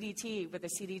for CDT, with the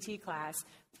CDT class,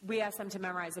 we ask them to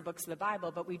memorize the books of the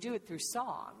Bible, but we do it through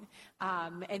song.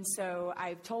 And so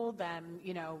I've told them,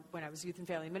 when I was youth and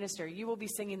family minister, you will be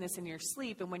singing this in your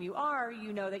sleep, and when you are,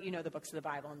 you know that you know the books of the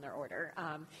Bible in their order.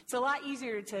 It's a lot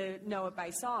easier to know it by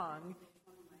song.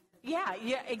 Yeah,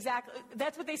 exactly.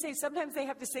 That's what they say. Sometimes they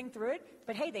have to sing through it,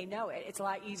 but hey, they know it. It's a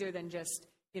lot easier than just,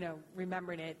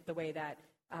 remembering it the way that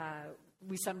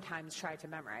we sometimes try to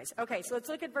memorize. Okay, so let's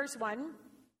look at verse 1.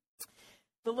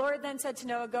 The Lord then said to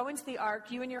Noah, "Go into the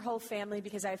ark, you and your whole family,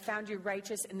 because I have found you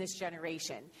righteous in this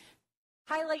generation."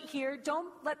 Highlight here,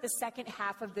 don't let the second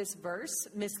half of this verse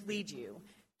mislead you.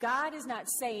 God is not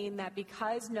saying that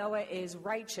because Noah is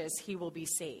righteous, he will be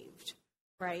saved,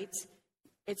 right?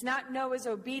 It's not Noah's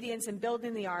obedience in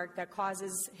building the ark that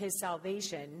causes his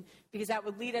salvation, because that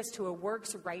would lead us to a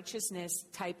works righteousness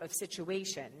type of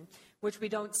situation, which we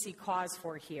don't see cause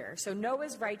for here. So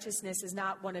Noah's righteousness is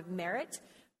not one of merit,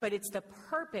 but it's the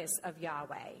purpose of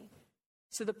Yahweh.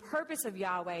 So the purpose of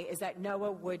Yahweh is that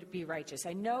Noah would be righteous.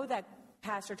 I know that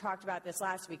Pastor talked about this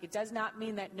last week. It does not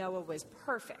mean that Noah was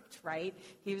perfect, right?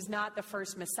 He was not the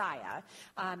first Messiah.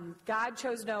 God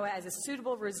chose Noah as a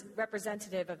suitable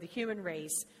representative of the human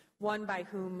race, one by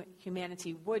whom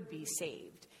humanity would be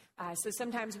saved. So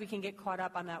sometimes we can get caught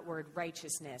up on that word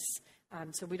righteousness.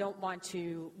 So we don't want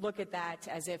to look at that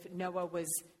as if Noah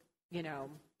was,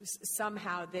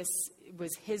 somehow this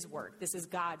was his work. This is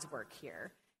God's work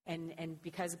here. And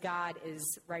because God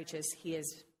is righteous, he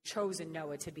has chosen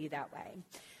Noah to be that way.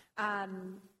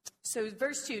 So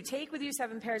verse 2, take with you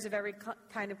 7 pairs of every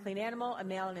kind of clean animal, a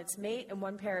male and its mate, and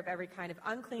 1 pair of every kind of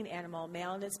unclean animal,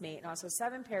 male and its mate, and also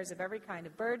 7 pairs of every kind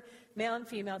of bird, male and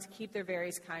female, to keep their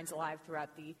various kinds alive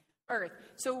throughout the earth.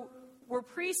 So we're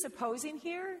presupposing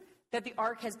here that the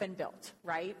ark has been built,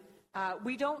 right?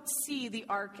 We don't see the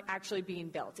ark actually being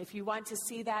built. If you want to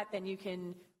see that, then you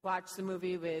can watch the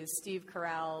movie with Steve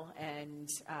Carell, and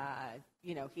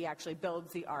he actually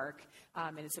builds the ark,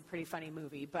 and it's a pretty funny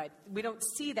movie. But we don't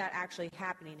see that actually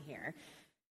happening here.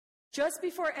 Just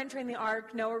before entering the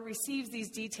ark, Noah receives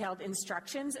these detailed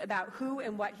instructions about who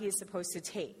and what he is supposed to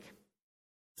take.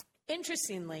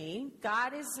 Interestingly,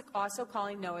 God is also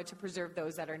calling Noah to preserve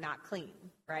those that are not clean,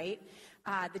 right?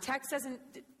 The text doesn't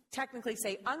technically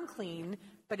say unclean,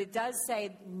 but it does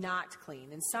say not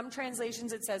clean. In some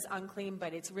translations it says unclean,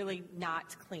 but it's really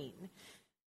not clean.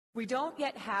 We don't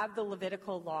yet have the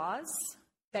Levitical laws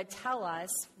that tell us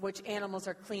which animals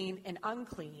are clean and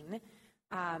unclean,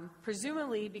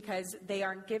 presumably because they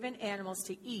aren't given animals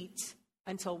to eat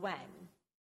until when?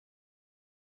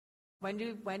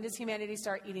 When does humanity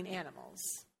start eating animals?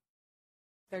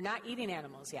 They're not eating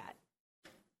animals yet.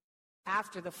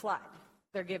 After the flood,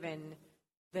 they're given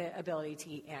the ability to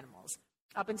eat animals.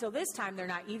 Up until this time, they're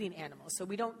not eating animals. So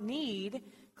we don't need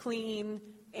clean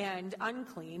and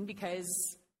unclean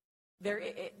because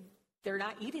they're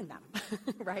not eating them,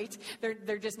 right?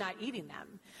 They're just not eating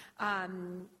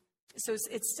them. So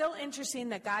it's still interesting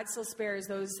that God still spares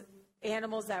those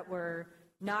animals that were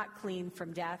not clean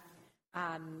from death.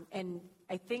 And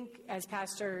I think, as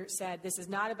Pastor said, this is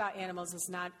not about animals, it's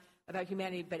not about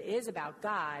humanity, but it is about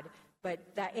God. But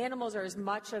that animals are as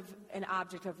much of an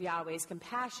object of Yahweh's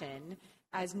compassion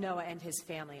as Noah and his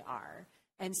family are.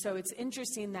 And so it's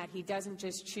interesting that he doesn't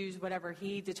just choose whatever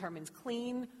he determines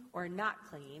clean or not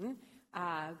clean,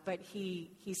 but he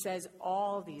says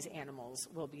all these animals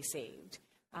will be saved,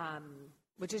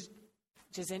 which is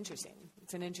just interesting.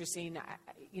 It's an interesting,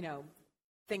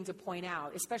 thing to point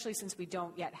out, especially since we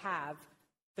don't yet have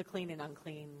the clean and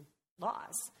unclean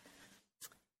laws.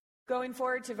 Going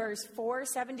forward to verse 4,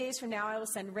 7 days from now I will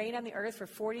send rain on the earth for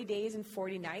 40 days and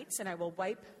 40 nights, and I will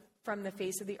wipe from the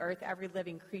face of the earth every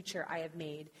living creature I have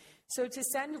made. So to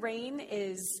send rain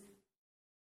is,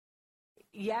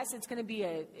 yes, it's going to be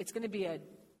a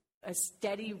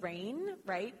steady rain,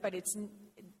 right? But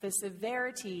the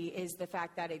severity is the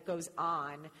fact that it goes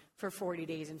on for 40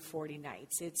 days and 40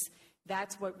 nights.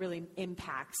 That's what really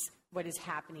impacts what is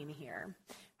happening here.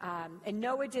 And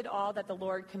Noah did all that the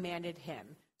Lord commanded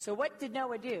him. So what did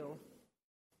Noah do?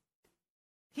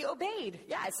 He obeyed.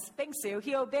 Yes, thanks, Sue.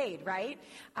 He obeyed, right?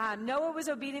 Noah was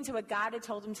obedient to what God had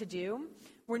told him to do.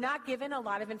 We're not given a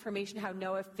lot of information how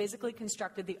Noah physically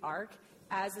constructed the ark.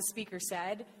 As the speaker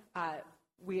said,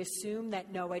 we assume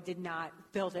that Noah did not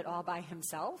build it all by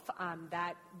himself.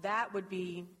 That would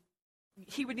be,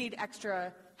 he would need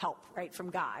extra help, right,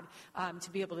 from God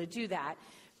to be able to do that.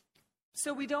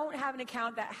 So we don't have an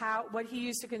account that what he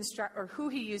used to construct or who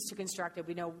he used to construct it.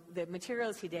 We know the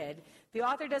materials he did. The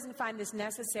author doesn't find this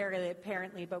necessarily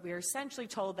apparently, but we are essentially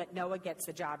told that Noah gets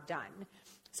the job done.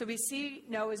 So we see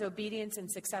Noah's obedience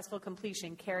and successful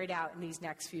completion carried out in these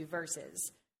next few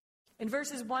verses. In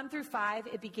verses 1 through 5,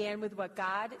 it began with what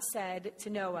God said to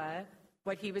Noah,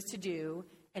 what he was to do,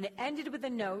 and it ended with a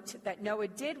note that Noah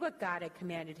did what God had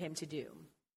commanded him to do.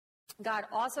 God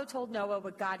also told Noah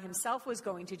what God himself was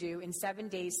going to do in 7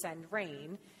 days send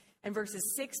rain. And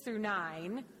verses 6 through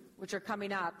 9, which are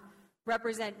coming up,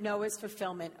 represent Noah's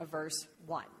fulfillment of verse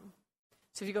 1.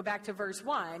 So if you go back to verse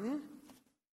 1,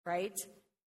 right,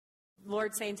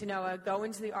 Lord saying to Noah, go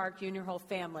into the ark, you and your whole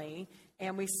family.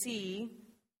 And we see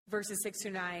verses 6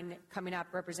 through 9 coming up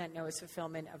represent Noah's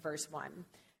fulfillment of verse 1.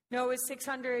 Noah was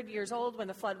 600 years old when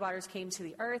the floodwaters came to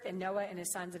the earth, and Noah and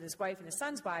his sons and his wife and his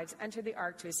sons' wives entered the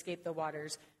ark to escape the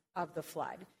waters of the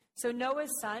flood. So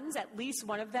Noah's sons, at least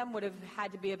one of them would have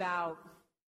had to be about,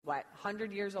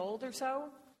 100 years old or so,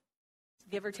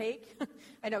 give or take?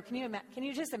 I know, can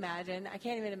you just imagine? I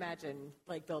can't even imagine,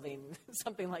 building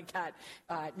something like that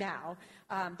now.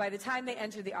 By the time they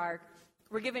entered the ark,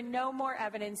 we're given no more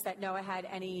evidence that Noah had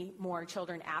any more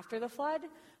children after the flood,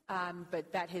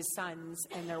 but that his sons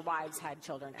and their wives had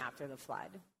children after the flood.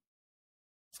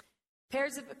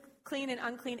 Pairs of clean and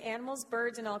unclean animals,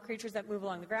 birds, and all creatures that move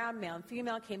along the ground, male and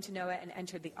female, came to Noah and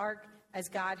entered the ark as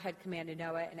God had commanded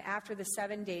Noah. And after the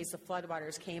 7 days, the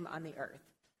floodwaters came on the earth.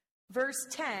 Verse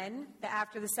 10, that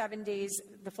after the 7 days,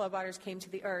 the floodwaters came to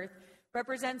the earth,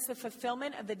 represents the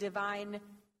fulfillment of the divine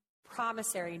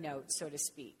promissory note, so to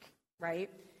speak, right?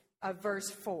 Of verse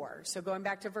 4. So going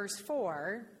back to verse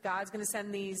 4, God's going to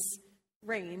send these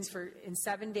rains in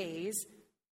 7 days.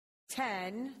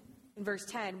 In verse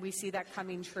 10, we see that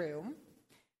coming true.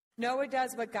 Noah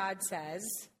does what God says.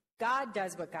 God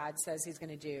does what God says he's going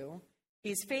to do.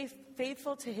 He's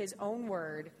faithful to his own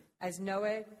word as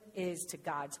Noah is to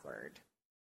God's word.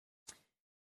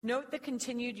 Note the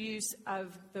continued use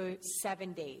of the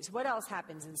 7 days. What else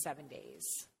happens in 7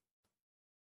 days?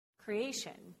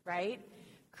 Creation, right?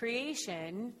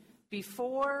 Creation,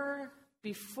 before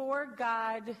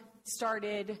God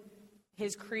started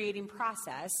his creating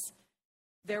process,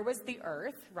 there was the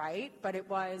earth, right? But it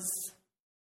was,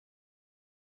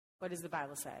 what does the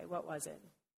Bible say? What was it?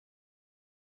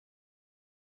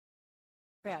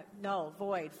 Yeah, null,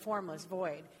 void, formless,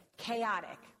 void,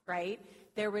 chaotic, right?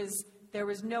 There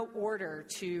was no order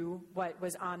to what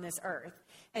was on this earth.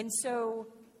 And so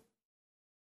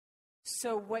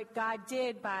what God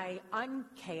did by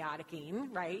unchaoticing,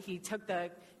 right? He took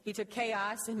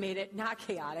chaos and made it not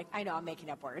chaotic. I know I'm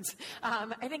making up words.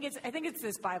 I think it's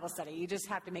this Bible study. You just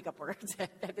have to make up words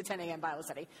at the 10 a.m. Bible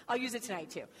study. I'll use it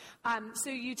tonight too. So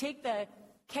you take the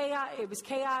chaos. It was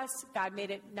chaos. God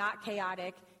made it not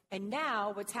chaotic. And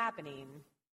now what's happening?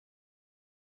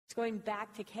 It's going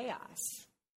back to chaos,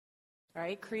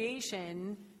 right?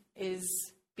 Creation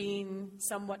is being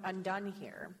somewhat undone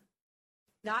here.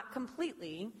 Not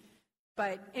completely,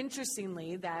 but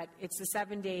interestingly that it's the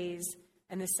 7 days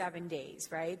and the 7 days,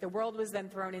 right? The world was then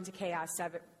thrown into chaos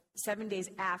seven days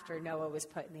after Noah was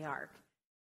put in the ark.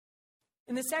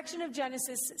 In the section of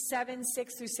Genesis 7,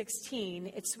 6 through 16,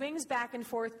 it swings back and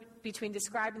forth between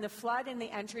describing the flood and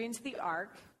the entry into the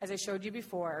ark, as I showed you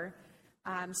before.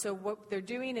 So what they're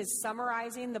doing is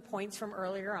summarizing the points from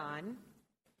earlier on.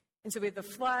 And so we have the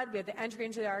flood, we have the entry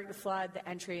into the ark, the flood, the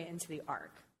entry into the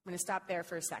ark. I'm going to stop there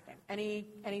for a second. Any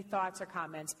thoughts or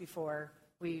comments before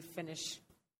we finish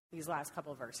these last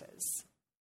couple of verses?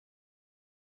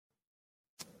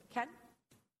 Ken?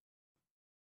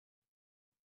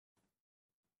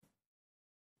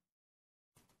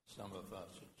 Some of us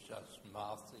are just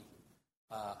mouthy.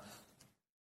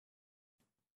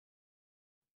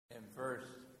 In verse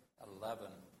 11,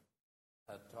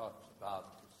 it talks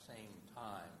about the same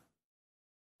time.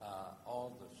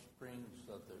 All the springs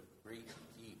of the great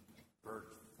deep burst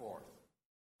forth.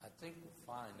 I think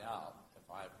we'll find out, if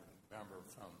I remember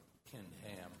from Ken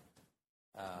Ham,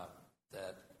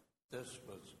 that this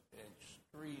was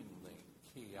extremely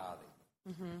chaotic.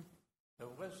 Mm-hmm.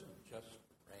 It wasn't just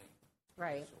the rain.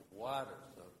 Right. The water,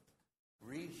 the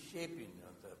reshaping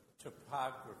of the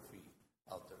topography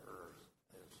of the earth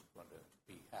is going to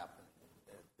be happening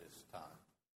at this time.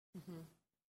 Mm-hmm.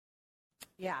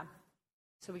 Yeah.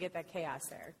 So we get that chaos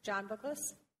there. John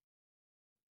Bookless?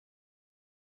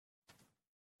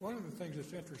 One of the things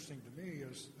that's interesting to me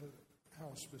is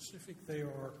how specific they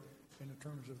are in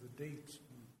terms of the dates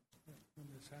when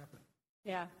this happened.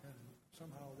 Yeah. And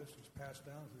somehow this is passed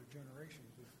down through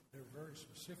generations. They're very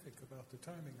specific about the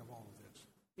timing of all of this.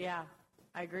 Yeah,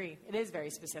 I agree. It is very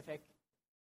specific.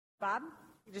 Bob,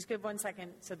 just give 1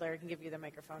 second so Larry can give you the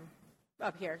microphone.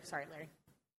 Up here. Sorry, Larry.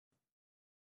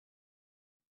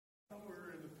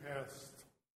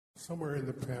 Somewhere in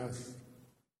the past,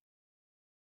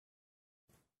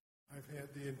 I've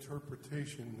had the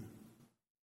interpretation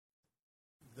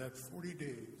that 40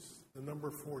 days, the number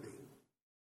 40,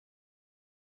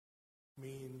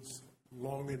 means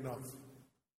long enough,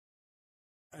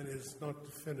 and it's not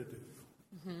definitive.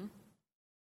 Mm-hmm.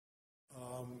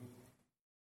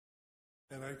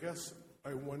 And I guess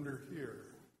I wonder here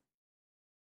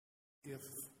if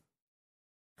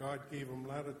God gave them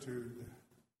latitude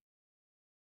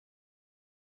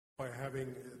by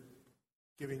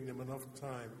giving them enough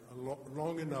time,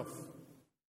 long enough,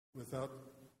 without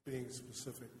being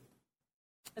specific.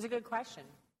 That's a good question.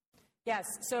 Yes,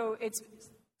 so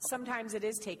sometimes it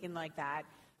is taken like that.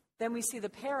 Then we see the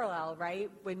parallel, right?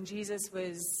 When Jesus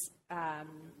was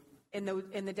in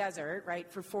the desert,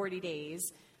 right, for 40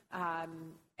 days.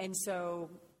 And so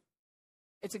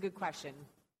it's a good question.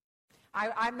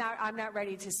 I'm not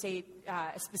ready to say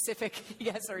a specific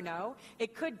yes or no.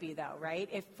 It could be, though, right?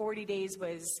 If 40 days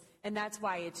was, and that's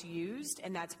why it's used,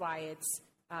 and that's why it's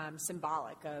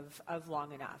symbolic of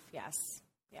long enough, yes.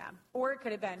 Yeah. Or it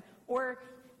could have been, or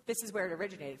this is where it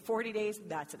originated. 40 days,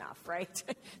 that's enough, right?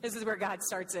 This is where God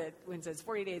starts it when it says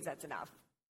 40 days, that's enough.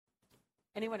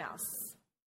 Anyone else?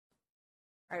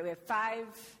 All right, we have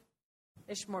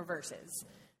 5-ish more verses.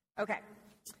 Okay.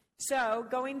 So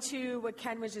going to what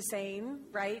Ken was just saying,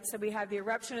 right? So we have the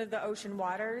eruption of the ocean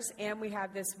waters, and we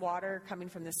have this water coming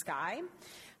from the sky.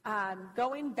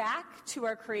 Going back to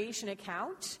our creation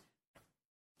account,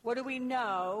 what do we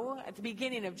know at the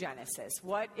beginning of Genesis?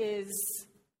 What does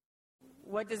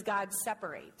God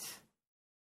separate?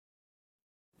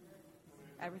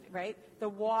 Everything, right? The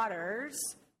waters,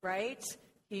 right?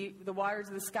 The waters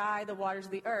of the sky, the waters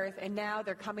of the earth, and now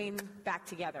they're coming back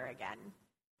together again.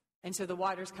 And so the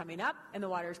water's coming up and the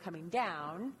water's coming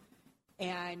down,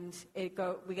 and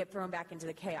we get thrown back into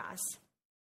the chaos.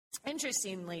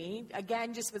 Interestingly,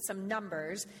 again, just with some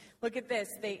numbers, look at this.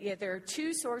 There are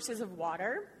 2 sources of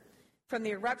water from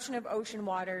the eruption of ocean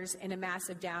waters in a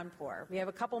massive downpour. We have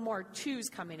a couple more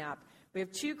 2s coming up. We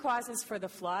have 2 causes for the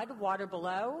flood: water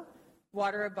below,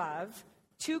 water above.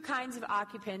 2 kinds of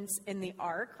occupants in the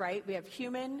ark, right? We have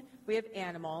human, we have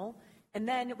animal. And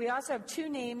then we also have 2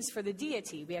 names for the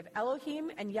deity. We have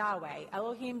Elohim and Yahweh.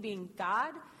 Elohim being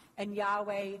God and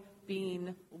Yahweh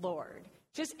being Lord.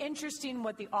 Just interesting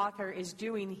what the author is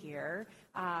doing here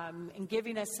and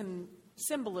giving us some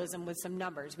symbolism with some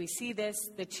numbers. We see this,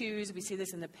 the 2s, we see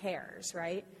this in the pairs,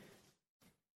 right?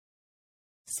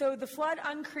 So the flood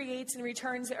uncreates and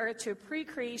returns the earth to a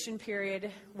pre-creation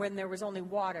period when there was only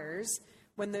waters.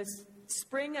 When the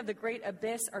spring of the great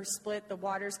abyss are split, the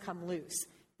waters come loose.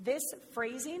 This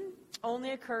phrasing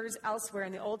only occurs elsewhere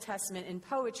in the Old Testament in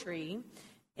poetry,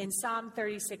 in Psalm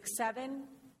 36:7,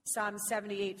 Psalm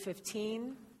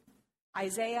 78:15,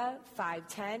 Isaiah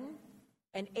 5:10,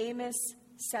 and Amos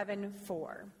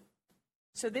 7:4.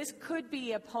 So this could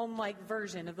be a poem-like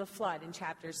version of the flood in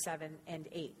chapters 7 and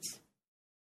 8.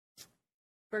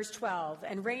 Verse 12,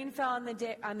 and rain fell on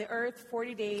the earth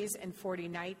 40 days and 40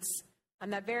 nights. On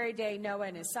that very day, Noah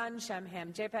and his son, Shem,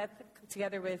 Ham, Japheth,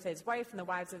 together with his wife and the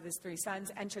wives of his 3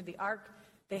 sons, entered the ark.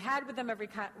 They had with them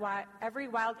every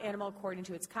wild animal according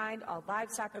to its kind, all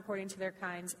livestock according to their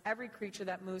kinds, every creature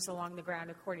that moves along the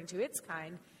ground according to its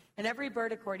kind, and every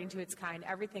bird according to its kind,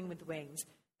 everything with wings.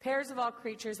 Pairs of all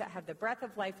creatures that have the breath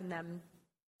of life in them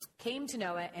came to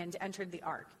Noah and entered the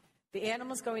ark. The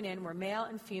animals going in were male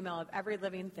and female of every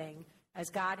living thing, as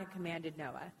God had commanded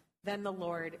Noah. Then the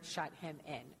Lord shut him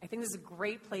in. I think this is a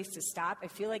great place to stop. I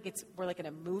feel like we're like in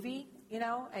a movie,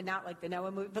 and not like the Noah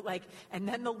movie, but and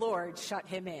then the Lord shut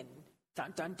him in.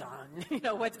 Dun, dun, dun.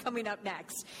 What's coming up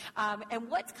next? And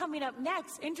what's coming up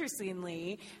next,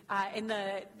 interestingly, and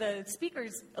the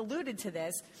speakers alluded to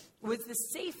this, was the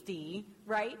safety,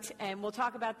 right? And we'll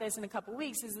talk about this in a couple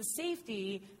weeks, is the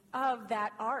safety of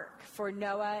that ark for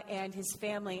Noah and his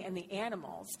family and the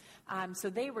animals.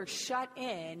 So they were shut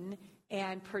in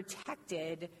and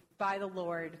protected by the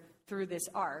Lord through this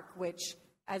ark, which,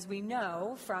 as we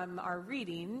know from our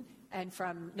reading and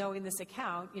from knowing this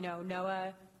account,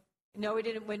 Noah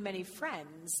didn't win many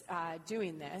friends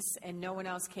doing this, and no one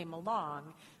else came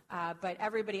along. But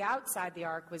everybody outside the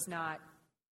ark was not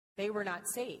they were not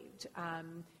saved.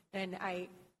 And I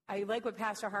like what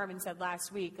Pastor Harmon said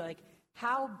last week, like,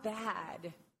 how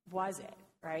bad was it,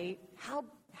 right? How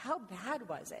bad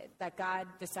was it that God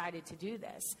decided to do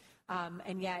this?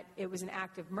 And yet it was an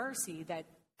act of mercy that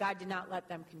God did not let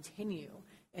them continue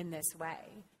in this way.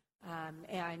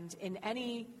 And in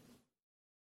any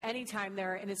time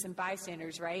there are innocent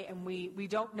bystanders, right? And we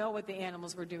don't know what the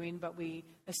animals were doing, but we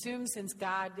assume since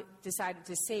God decided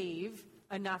to save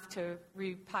enough to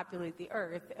repopulate the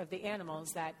earth of the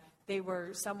animals that they were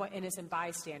somewhat innocent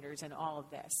bystanders in all of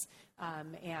this.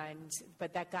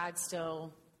 But that God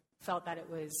still felt that it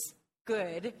was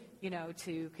good,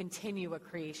 to continue what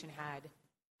creation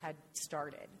had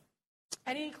started.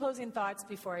 Any closing thoughts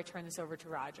before I turn this over to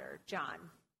Roger? John?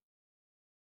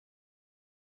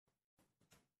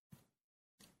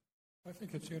 I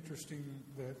think it's interesting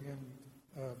that in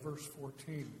verse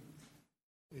 14,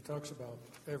 it talks about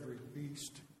every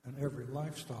beast and every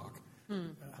livestock.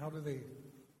 How do they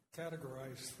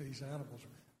categorize these animals?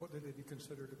 What do they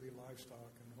consider to be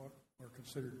livestock and what are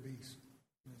considered beasts?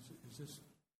 Is this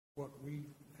what we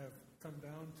have come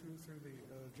down to through the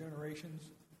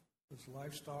generations? Is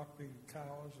livestock being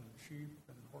cows and sheep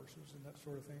and horses and that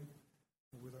sort of thing?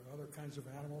 Were there other kinds of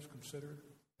animals considered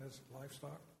as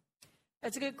livestock?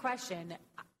 That's a good question.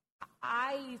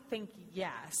 I think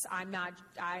yes. I'm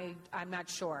not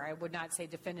sure. I would not say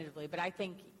definitively, but I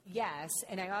think yes.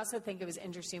 And I also think it was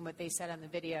interesting what they said on the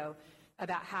video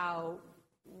about how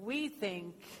we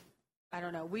think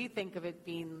of it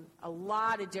being a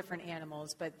lot of different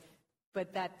animals, but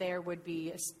that there would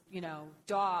be,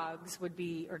 dogs would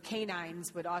be, or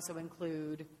canines would also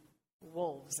include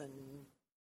wolves and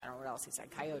I don't know what else he said,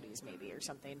 coyotes maybe or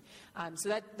something.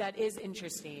 So that is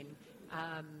interesting.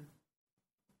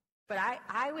 But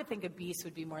I would think a beast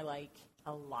would be more like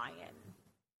a lion,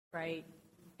 right?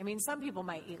 I mean, some people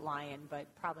might eat lion, but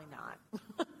probably not.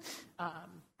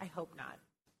 I hope not.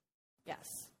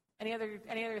 Yes. Any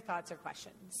other thoughts or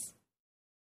questions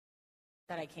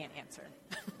that I can't answer?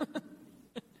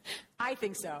 I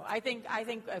think so. I think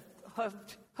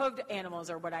hooved animals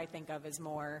are what I think of as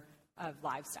more of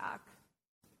livestock.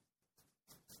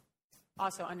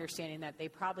 Also understanding that the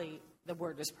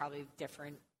word was probably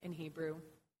different in Hebrew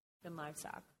than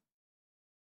livestock.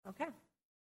 Okay.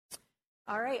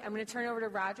 All right, I'm going to turn over to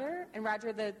Roger. And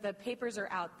Roger, the papers are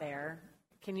out there.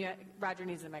 Roger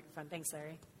needs the microphone. Thanks,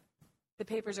 Larry. The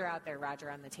papers are out there,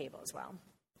 Roger, on the table as well.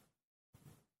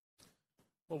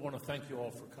 Well, I want to thank you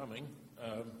all for coming.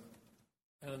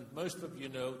 And most of you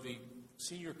know the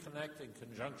Senior Connect, in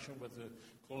conjunction with the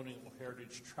Colonial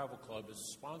Heritage Travel Club,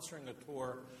 is sponsoring a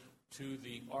tour to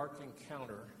the Ark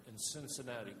Encounter in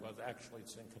Cincinnati. Well, actually,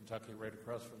 it's in Kentucky, right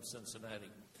across from Cincinnati.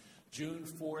 June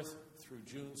 4th through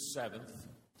June 7th.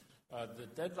 The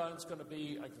deadline's going to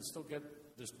be,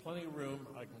 there's plenty of room.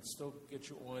 I can still get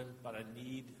you on, but I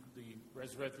need the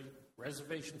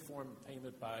reservation form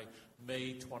payment by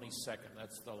May 22nd.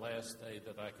 That's the last day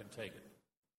that I can take it.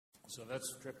 So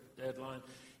that's the trip deadline.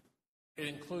 It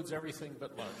includes everything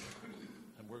but lunch,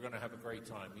 and we're going to have a great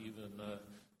time, even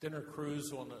dinner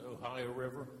cruise on the Ohio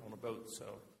River on a boat.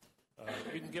 So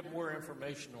you can get more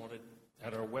information on it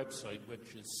at our website,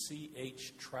 which is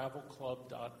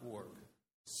chtravelclub.org.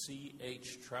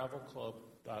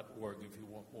 chtravelclub.org if you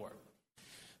want more.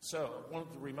 So I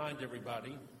wanted to remind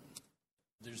everybody,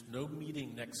 there's no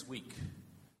meeting next week.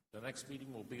 The next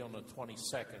meeting will be on the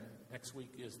 22nd. Next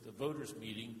week is the voters'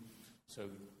 meeting, so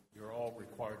you're all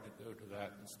required to go to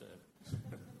that instead.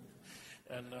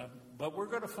 But we're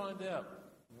going to find out,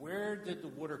 where did the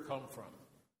water come from?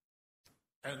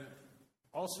 And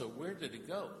also, where did it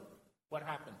go? What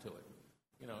happened to it?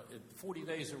 40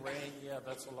 days of rain, yeah,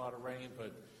 that's a lot of rain,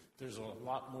 but there's a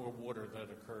lot more water that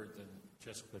occurred than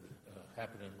just could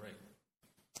happen in rain.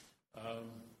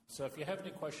 So if you have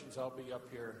any questions, I'll be up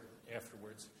here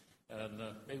afterwards, and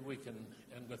maybe we can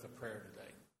end with a prayer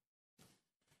today.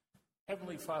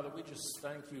 Heavenly Father, we just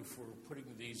thank you for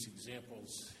putting these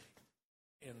examples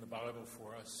in the Bible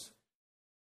for us,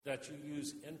 that you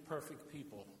use imperfect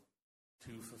people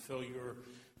to fulfill your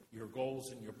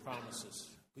goals and your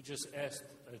promises. We just ask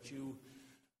that you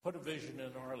put a vision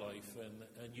in our life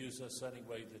and use us any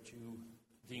way that you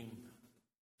deem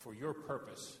for your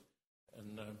purpose,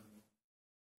 and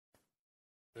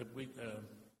that we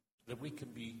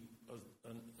can be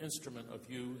an instrument of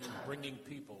you in bringing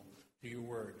people to your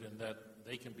word, and that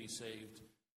they can be saved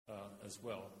as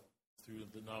well through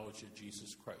the knowledge of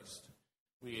Jesus Christ.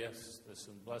 We ask this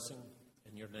in blessing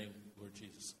in your name, Lord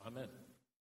Jesus. Amen.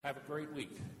 Have a great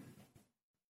week.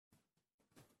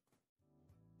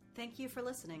 Thank you for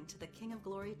listening to the King of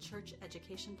Glory Church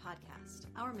Education Podcast.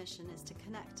 Our mission is to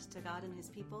connect to God and His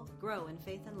people, grow in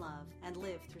faith and love, and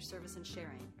live through service and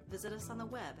sharing. Visit us on the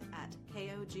web at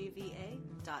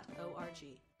kogva.org.